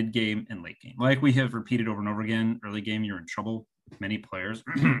game, mid game, and late game. Like we have repeated over and over again, early game, you're in trouble. Many players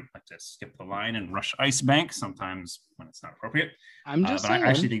like to skip the line and rush ice bank sometimes when it's not appropriate. I'm just but I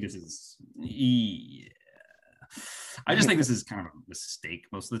actually think this is I just think this is kind of a mistake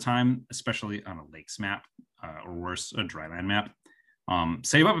most of the time, especially on a lakes map or worse, a dryland map.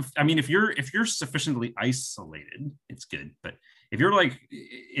 Save up. If you're sufficiently isolated, it's good. But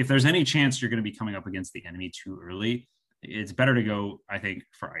if there's any chance you're going to be coming up against the enemy too early, it's better to go, I think,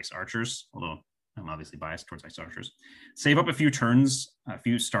 for ice archers. Although I'm obviously biased towards ice archers. Save up a few turns, a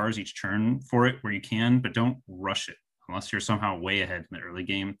few stars each turn for it where you can, but don't rush it unless you're somehow way ahead in the early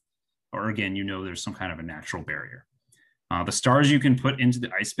game, or again, there's some kind of a natural barrier. The stars you can put into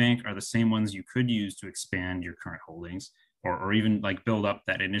the ice bank are the same ones you could use to expand your current holdings, or even like build up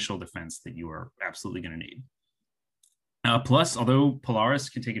that initial defense that you are absolutely going to need. Plus, although Polaris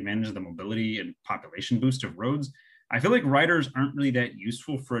can take advantage of the mobility and population boost of roads, I feel like riders aren't really that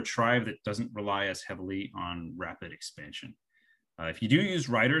useful for a tribe that doesn't rely as heavily on rapid expansion. If you do use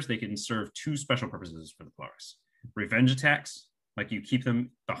riders, they can serve 2 special purposes for the Polaris. Revenge attacks, like you keep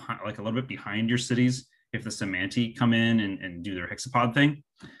them behind, like a little bit behind your cities if the Cymanti come in and do their hexapod thing.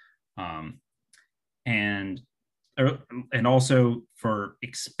 And also for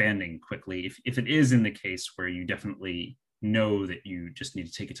expanding quickly, if it is in the case where you definitely know that you just need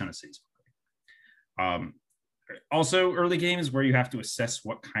to take a ton of cities. Also, early game is where you have to assess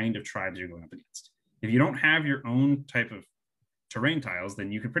what kind of tribes you're going up against. If you don't have your own type of terrain tiles,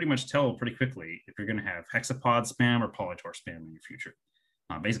 then you can pretty much tell pretty quickly if you're going to have hexapod spam or polytor spam in your future,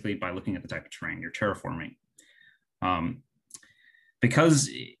 basically by looking at the type of terrain you're terraforming. Because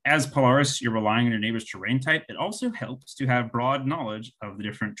as Polaris, you're relying on your neighbor's terrain type, it also helps to have broad knowledge of the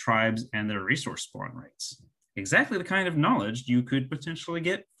different tribes and their resource spawn rates. Exactly the kind of knowledge you could potentially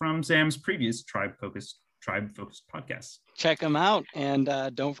get from Sam's previous tribe-focused podcasts. Check them out, and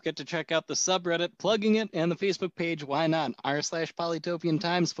don't forget to check out the subreddit, plugging it, and the Facebook page. Why not?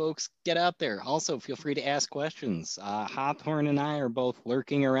 r/PolytopianTimes, folks. Get out there. Also, feel free to ask questions. Hathorne and I are both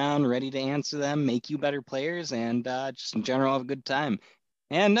lurking around, ready to answer them, make you better players, and just in general have a good time.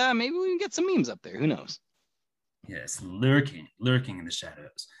 And maybe we can get some memes up there. Who knows? Yes, lurking in the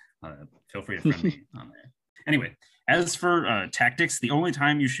shadows. Feel free to friend me on there. Anyway, as for tactics, the only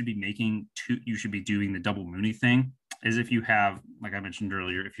time you should be doing the double Mooney thing is if you have, like I mentioned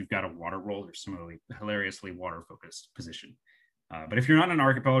earlier, if you've got a water world or similarly hilariously water-focused position. But if you're not an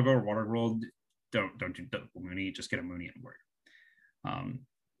archipelago or water world, don't do double Mooney. Just get a Mooney and warrior.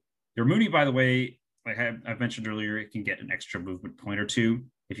 Your Mooney, by the way, like I've mentioned earlier, it can get an extra movement point or 2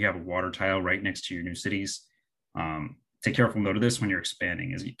 if you have a water tile right next to your new cities. Take careful note of this when you're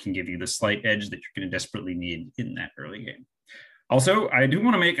expanding, as it can give you the slight edge that you're going to desperately need in that early game. Also, I do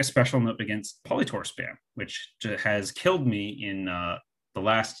want to make a special note against polytor spam, which has killed me in the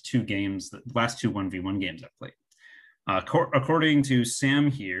last 2 games, the last 2 1v1 games I've played. According to Sam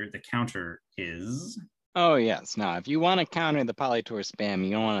here, the counter is... Oh, yes. Now, if you want to counter the polytor spam,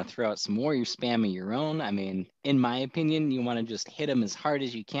 you don't want to throw out some warrior spam of your own. I mean, in my opinion, you want to just hit them as hard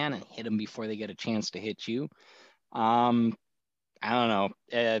as you can and hit them before they get a chance to hit you. I don't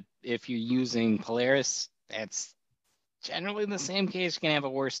know. If you're using Polaris, that's generally the same case. You're gonna have a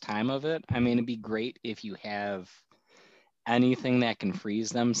worse time of it. I mean, it'd be great if you have anything that can freeze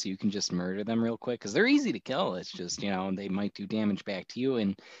them so you can just murder them real quick because they're easy to kill. It's just, they might do damage back to you,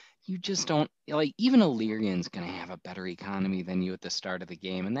 and you just don't like. Even Illyrian's gonna have a better economy than you at the start of the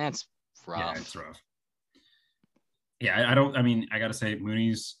game, and that's rough. Yeah, it's rough. Yeah, I mean, I gotta say,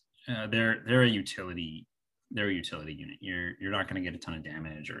 Moonies, they're a utility. They're a utility unit. You're not gonna get a ton of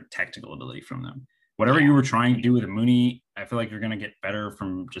damage or tactical ability from them. Whatever you were trying to do with a Mooney, I feel like you're gonna get better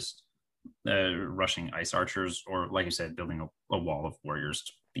from just rushing ice archers, or like you said, building a wall of warriors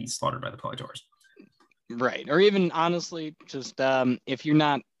to be slaughtered by the Polytors. Right. Or even honestly, just if you're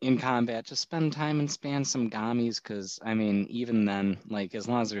not in combat, just spend time and span some Gummies, because I mean, even then, like as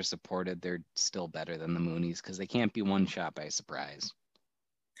long as they're supported, they're still better than the Moonies because they can't be one shot by surprise.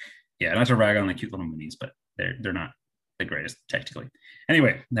 Yeah, not to rag on the cute little Moonies, but they're not the greatest tactically.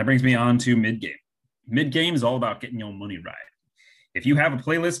 Anyway, that brings me on to mid game. Mid game is all about getting your money right. If you have a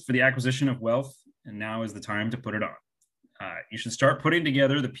playlist for the acquisition of wealth, and now is the time to put it on. You should start putting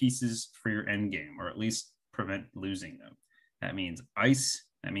together the pieces for your end game, or at least prevent losing them. That means ice.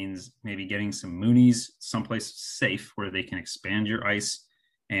 That means maybe getting some Moonies someplace safe where they can expand your ice,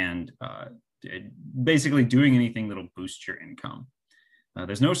 and basically doing anything that'll boost your income.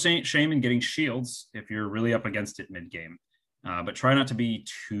 There's no shame in getting shields if you're really up against it mid-game, but try not to be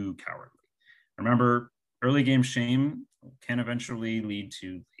too cowardly. Remember, early game shame can eventually lead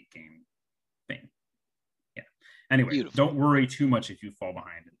to late game fame. Yeah. Anyway, Beautiful. Don't worry too much if you fall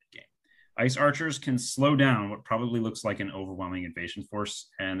behind in the game. Ice archers can slow down what probably looks like an overwhelming invasion force,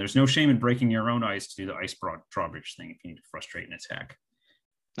 and there's no shame in breaking your own ice to do the ice drawbridge thing if you need to frustrate an attack.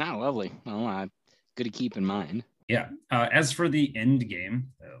 Ah, lovely. Well, good to keep in mind. Yeah. As for the end game,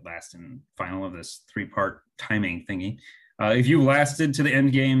 the last and final of this 3-part timing thingy, if you lasted to the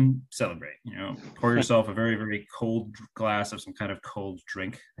end game, celebrate. Pour yourself a very, very cold glass of some kind of cold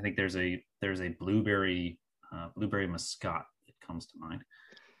drink. I think there's a blueberry muscat that comes to mind.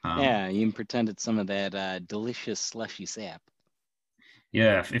 Yeah, you can pretend it's some of that delicious slushy sap.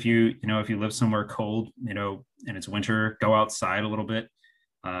 Yeah, if you live somewhere cold, and it's winter, go outside a little bit.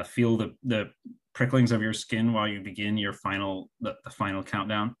 Feel the pricklings of your skin while you begin your final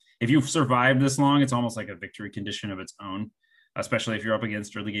countdown. If you've survived this long, it's almost like a victory condition of its own, especially if you're up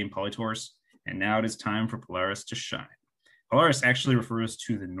against early game Polytors. And now it is time for Polaris to shine. Polaris actually refers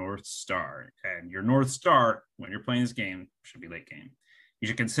to the North Star, and your North Star when you're playing this game should be late game. You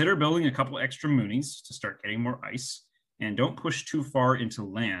should consider building a couple extra Moonies to start getting more ice, and don't push too far into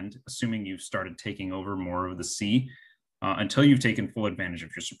land, assuming you've started taking over more of the sea, until you've taken full advantage of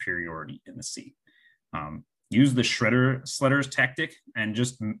your superiority in the sea. Use the Sledders tactic and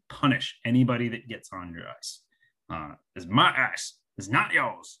just punish anybody that gets on your ice. It's my ice. It's not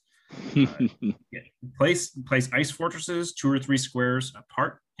yours. Place ice fortresses 2 or 3 squares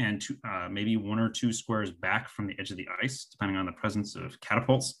apart, and maybe 1 or 2 squares back from the edge of the ice, depending on the presence of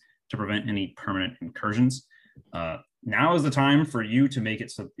catapults, to prevent any permanent incursions. Now is the time for you to make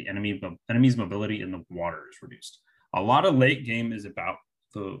it so that the enemy's mobility in the water is reduced. A lot of late game is about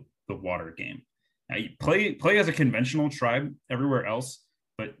the water game. Now, you play as a conventional tribe everywhere else,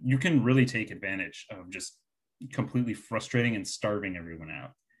 but you can really take advantage of just completely frustrating and starving everyone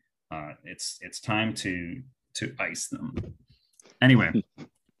out. It's time to ice them. Anyway,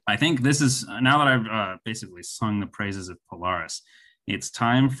 I think this is, now that I've basically sung the praises of Polaris, it's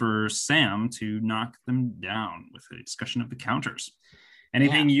time for Sam to knock them down with a discussion of the counters.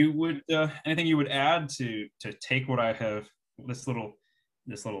 Anything you would add to take what I have, this little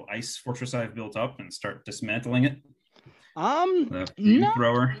ice fortress I've built up, and start dismantling it? No.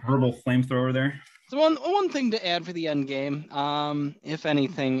 Herbal flamethrower there. So one thing to add for the end game, if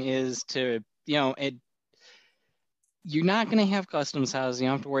anything, is to you're not going to have customs houses. You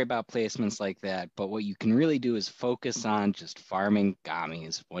don't have to worry about placements like that. But what you can really do is focus on just farming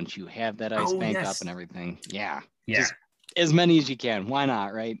Gummies once you have that ice bank up and everything. Yeah. Just as many as you can. Why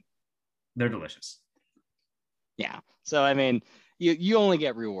not, right? They're delicious. Yeah. So, I mean, you only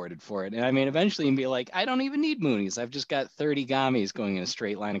get rewarded for it. And I mean, eventually you can be like, I don't even need Moonies. I've just got 30 Gummies going in a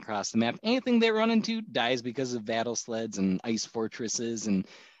straight line across the map. Anything they run into dies because of battle sleds and ice fortresses. And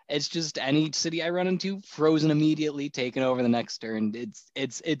it's just any city I run into, frozen immediately, taken over the next turn.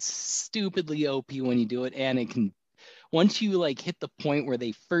 It's stupidly OP when you do it. And it can, once you like hit the point where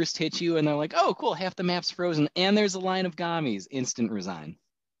they first hit you and they're like, oh, cool, half the map's frozen and there's a line of Gummies, instant resign.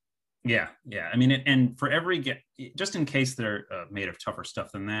 Yeah. I mean, and for just in case they're made of tougher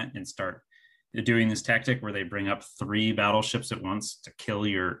stuff than that, and start doing this tactic where they bring up 3 battleships at once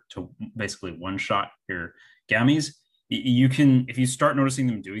to basically one-shot your Gummies, You can, if you start noticing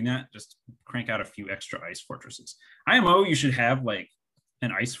them doing that, just crank out a few extra ice fortresses. IMO, you should have like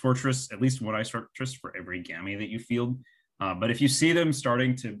an ice fortress, at least one ice fortress for every gammy that you field. But if you see them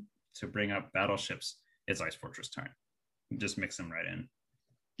starting to bring up battleships, it's ice fortress time. Just mix them right in.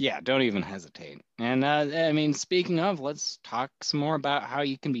 Yeah, don't even hesitate. And I mean, speaking of, let's talk some more about how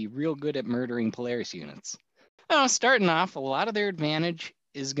you can be real good at murdering Polaris units. Starting off, a lot of their advantage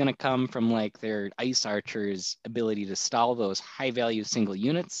is going to come from like their ice archers' ability to stall those high value single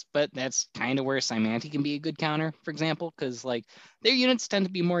units, but that's kind of where Cymanti can be a good counter, for example, because like their units tend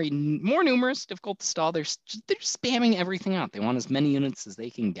to be more numerous, difficult to stall. They're spamming everything out. They want as many units as they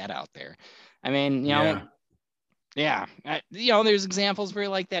can get out there. I mean, Yeah. yeah, there's examples where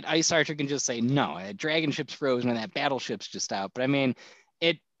like that ice archer can just say no, that dragon ship's frozen or that battleship's just out. But I mean,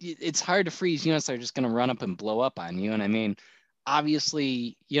 it's hard to freeze units that are just going to run up and blow up on you. And I mean,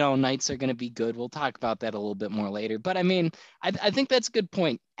 obviously, knights are going to be good. We'll talk about that a little bit more later. But I mean, I think that's a good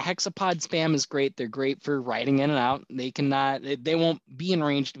point. Hexapod spam is great. They're great for riding in and out. They won't be in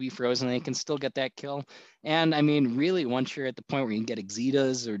range to be frozen. They can still get that kill. And I mean, really, once you're at the point where you can get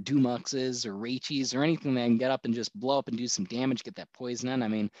Exitas or Dumuxes or Rachis or anything that can get up and just blow up and do some damage, get that poison in, I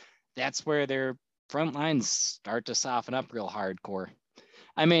mean, that's where their front lines start to soften up real hardcore.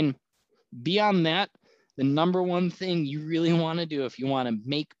 I mean, beyond that, the number one thing you really want to do if you want to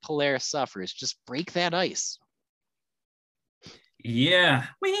make Polaris suffer is just break that ice. Yeah,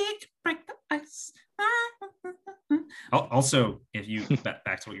 we can break the ice. Also, if you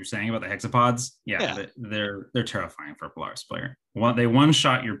back to what you're saying about the hexapods, yeah. They're terrifying for a Polaris player. They one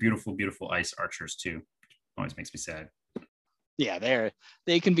shot your beautiful ice archers too. Always makes me sad. Yeah,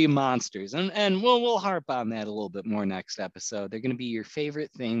 they can be monsters, and we'll harp on that a little bit more next episode. They're going to be your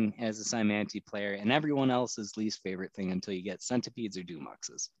favorite thing as a Cymanti player, and everyone else's least favorite thing until you get centipedes or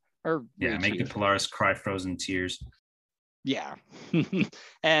Dumuxes. Or yeah, make the Polaris cry frozen tears. Yeah,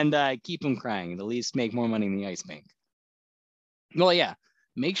 and keep them crying. At least make more money in the ice bank. Well, yeah,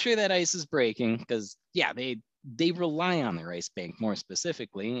 make sure that ice is breaking because they rely on their ice bank more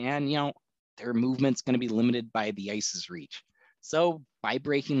specifically, and their movement's going to be limited by the ice's reach. So by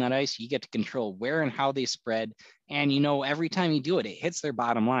breaking that ice, you get to control where and how they spread. And every time you do it, it hits their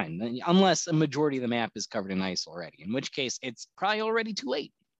bottom line, unless a majority of the map is covered in ice already, in which case it's probably already too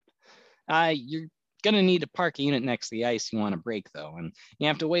late. You're going to need to park a unit next to the ice you want to break, though. And you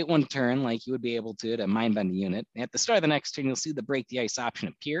have to wait one turn like you would be able to mind bend a unit. At the start of the next turn, you'll see the break the ice option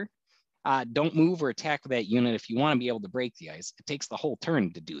appear. Don't move or attack that unit if you want to be able to break the ice. It takes the whole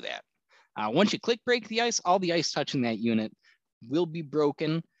turn to do that. Once you click break the ice, all the ice touching that unit will be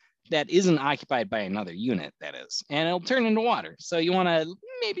broken. That isn't occupied by another unit, that is, and it'll turn into water. So you want to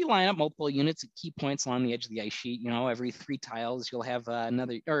maybe line up multiple units at key points along the edge of the ice sheet. Every 3 tiles you'll have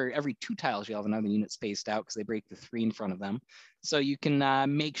another, or every 2 tiles you'll have another unit spaced out because they break the 3 in front of them. So you can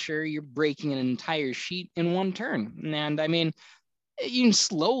make sure you're breaking an entire sheet in one turn. And I mean, you can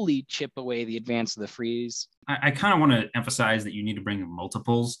slowly chip away the advance of the freeze. I kind of want to emphasize that you need to bring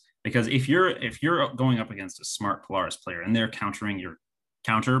multiples, because if you're going up against a smart Polaris player and they're countering your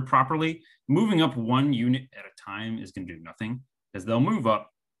counter properly, moving up one unit at a time is going to do nothing, because they'll move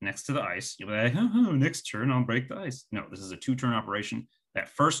up next to the ice. You'll be like, oh, next turn I'll break the ice. No, this is a 2-turn operation. That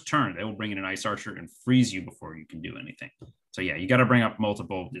first turn, they will bring in an ice archer and freeze you before you can do anything. So yeah, you got to bring up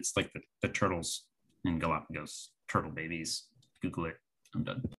multiple. It's like the turtles in Galapagos, turtle babies. Google it. I'm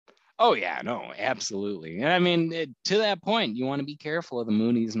done. Oh yeah, no, absolutely. And I mean, to that point, you want to be careful of the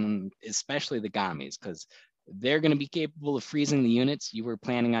Moonies and especially the Gamis, because they're going to be capable of freezing the units you were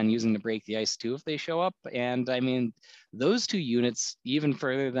planning on using to break the ice too if they show up. And I mean, those 2 units, even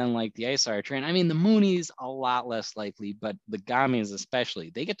further than like the Ice Archer, and I mean, the Moonies a lot less likely, but the Gamis especially,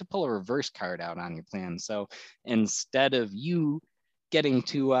 they get to pull a reverse card out on your plan. So instead of you getting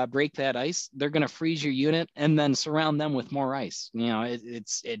to break that ice, they're going to freeze your unit and then surround them with more ice.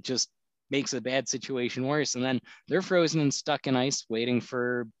 It just makes a bad situation worse. And then they're frozen and stuck in ice, waiting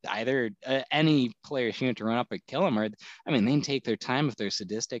for either any player's unit to run up and kill them, or I mean, they can take their time if they're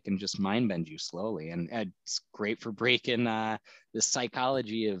sadistic and just mind bend you slowly. And it's great for breaking the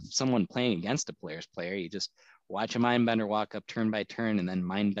psychology of someone playing against a player's player. You just watch a mind bender walk up turn by turn and then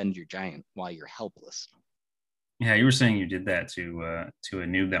mind bend your giant while you're helpless. Yeah, you were saying you did that to a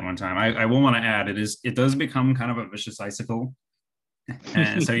noob that one time. I will want to add, it does become kind of a vicious icicle,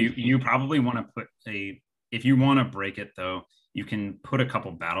 and so you probably want to put if you want to break it though, you can put a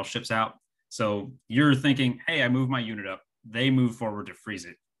couple battleships out. So you're thinking, hey, I move my unit up, they move forward to freeze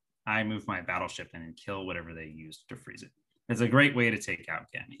it. I move my battleship in and kill whatever they used to freeze it. It's a great way to take out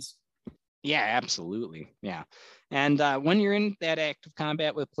gammies. Yeah, absolutely. Yeah. And when you're in that active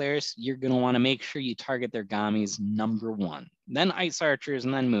combat with players, you're going to want to make sure you target their Gamis number one, then Ice Archers,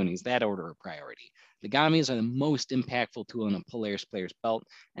 and then Moonies, that order of priority. The Gamis are the most impactful tool in a Polaris player's belt,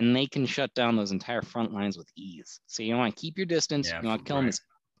 and they can shut down those entire front lines with ease. So you want to keep your distance. Yeah, You want to kill them right. as,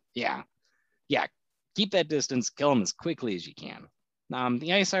 yeah, yeah, keep that distance, kill them as quickly as you can.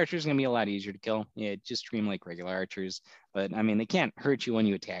 The Ice Archer is going to be a lot easier to kill. Yeah, just stream like regular archers, but I mean, they can't hurt you when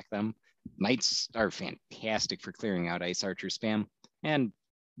you attack them. Knights are fantastic for clearing out Ice Archer spam, and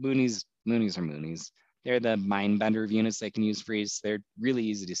Moonies are Moonies. They're the mind bender of units that can use freeze. They're really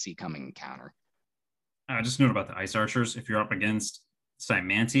easy to see coming and counter. Just note about the Ice Archers. If you're up against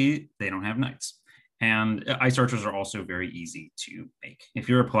Cymanti, they don't have Knights. And Ice Archers are also very easy to make. If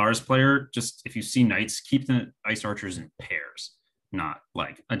you're a Polaris player, just if you see Knights, keep the Ice Archers in pairs, not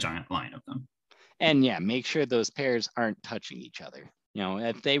like a giant line of them. And yeah, make sure those pairs aren't touching each other. You know,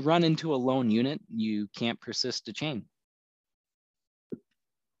 if they run into a lone unit, you can't persist a chain.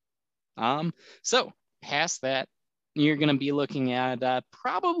 So past that, you're going to be looking at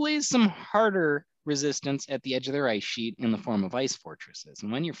probably some harder resistance at the edge of their ice sheet in the form of ice fortresses.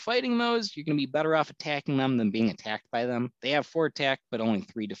 And when you're fighting those, you're going to be better off attacking them than being attacked by them. They have 4 attack, but only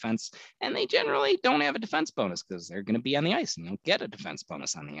 3 defense. And they generally don't have a defense bonus because they're going to be on the ice and you don't get a defense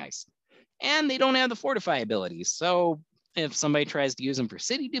bonus on the ice. And they don't have the fortify abilities. So if somebody tries to use them for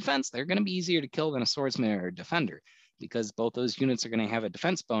city defense, they're going to be easier to kill than a swordsman or a defender, because both those units are going to have a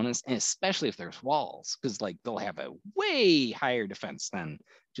defense bonus, and especially if there's walls, because like they'll have a way higher defense than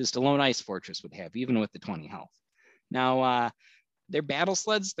just a lone ice fortress would have, even with the 20 health. Now, their battle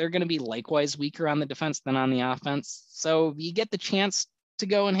sleds, they're going to be likewise weaker on the defense than on the offense. So you get the chance to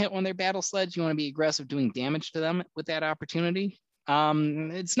go and hit one of their battle sleds, you want to be aggressive doing damage to them with that opportunity.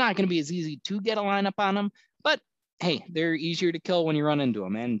 It's not going to be as easy to get a lineup on them, but hey, they're easier to kill when you run into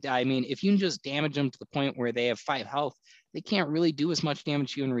them. And I mean, if you can just damage them to the point where they have 5 health, they can't really do as much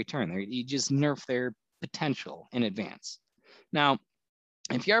damage to you in return. You just nerf their potential in advance. Now,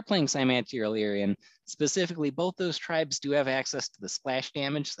 if you are playing Cymanti or Illyrian, specifically, both those tribes do have access to the splash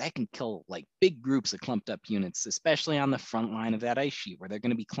damage. So that can kill like big groups of clumped up units, especially on the front line of that ice sheet where they're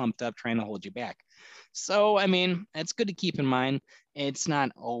going to be clumped up trying to hold you back. So, I mean, that's good to keep in mind. It's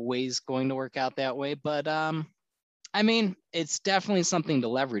not always going to work out that way, but I mean, it's definitely something to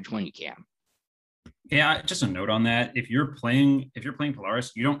leverage when you can. Yeah, just a note on that. If you're playing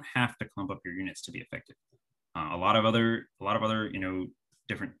Polaris, you don't have to clump up your units to be effective. A lot of other,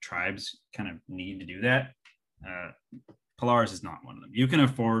 different tribes kind of need to do that. Polaris is not one of them. You can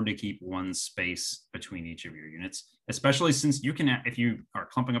afford to keep one space between each of your units, especially since you can, if you are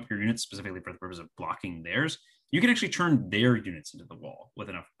clumping up your units specifically for the purpose of blocking theirs, you can actually turn their units into the wall with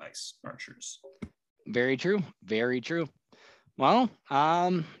enough ice archers. Very true. Very true. Well,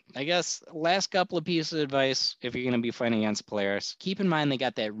 I guess last couple of pieces of advice, if you're going to be fighting against Polaris, keep in mind they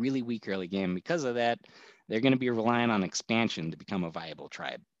got that really weak early game. Because of that, they're going to be relying on expansion to become a viable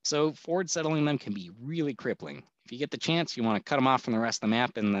tribe. So forward settling them can be really crippling. If you get the chance, you want to cut them off from the rest of the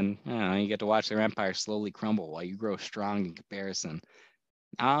map, and then you get to watch their empire slowly crumble while you grow strong in comparison.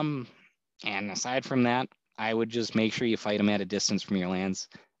 And aside from that, I would just make sure you fight them at a distance from your lands,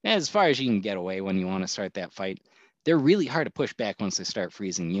 as far as you can get away when you want to start that fight. They're really hard to push back once they start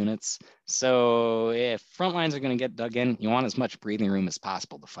freezing units. So if front lines are going to get dug in, you want as much breathing room as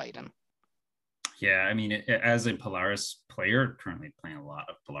possible to fight in. Yeah, I mean, as a Polaris player, currently playing a lot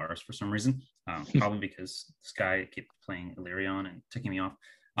of Polaris for some reason, probably because this guy keeps playing Illyrian and ticking me off.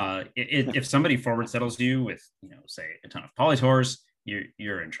 If somebody forward settles you with, say a ton of Polytors,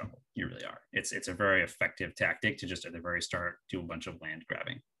 you're in trouble. You really are. It's a very effective tactic to just at the very start do a bunch of land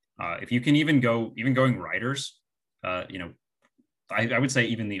grabbing. If you can even going riders, I would say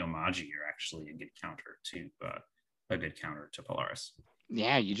even the Omaji are actually a good counter to Polaris.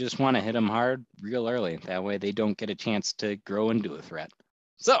 Yeah, you just want to hit them hard real early. That way they don't get a chance to grow into a threat.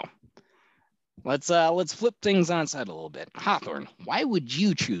 So let's flip things on side a little bit. Hathorne, why would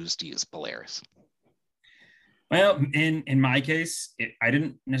you choose to use Polaris? Well, in my case, I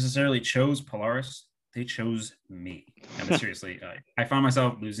didn't necessarily chose Polaris. They chose me. But seriously, I found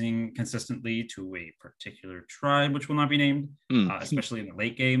myself losing consistently to a particular tribe, which will not be named, especially in the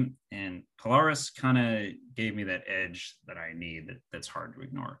late game. And Polaris kind of gave me that edge that I need that's hard to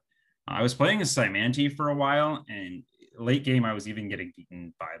ignore. I was playing as Cymanti for a while, and late game, I was even getting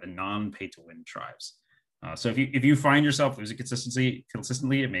beaten by the non-pay-to-win tribes. So if you find yourself losing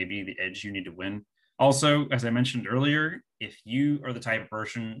consistently, it may be the edge you need to win. Also, as I mentioned earlier, if you are the type of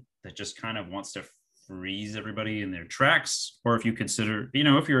person that just kind of wants to freeze everybody in their tracks, or if you consider,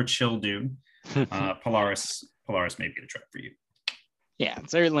 if you're a chill dude, Polaris may be the trap for you. Yeah,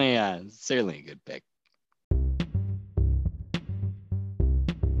 certainly a good pick.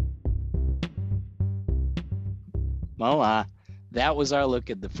 Well, that was our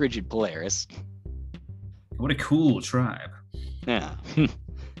look at the frigid Polaris. What a cool tribe. Yeah.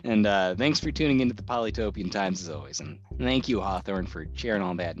 And thanks for tuning into the Polytopian Times as always. And thank you, Hathorne, for sharing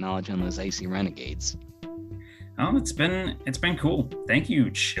all that knowledge on those icy renegades. Oh, it's been cool. Thank you,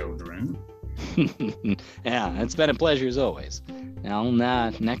 children. Yeah, it's been a pleasure as always.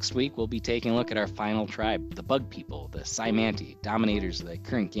 Now, next week we'll be taking a look at our final tribe, the Bug People, the Cymanti, dominators of the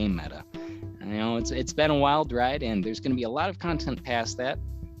current game meta. And, it's been a wild ride, and there's going to be a lot of content past that.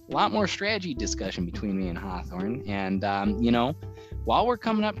 A lot more strategy discussion between me and Hathorne. And, while we're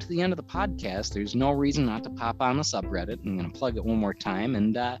coming up to the end of the podcast, there's no reason not to pop on the subreddit. I'm going to plug it one more time.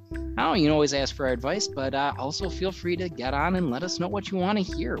 And you can always ask for our advice, but also feel free to get on and let us know what you want to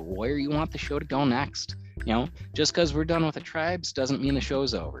hear, where you want the show to go next. Just because we're done with the tribes doesn't mean the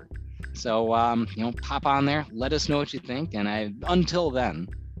show's over. So, pop on there, let us know what you think. And until then,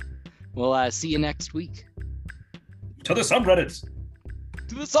 we'll see you next week. To the subreddits.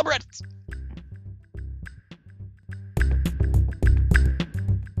 To the subreddits.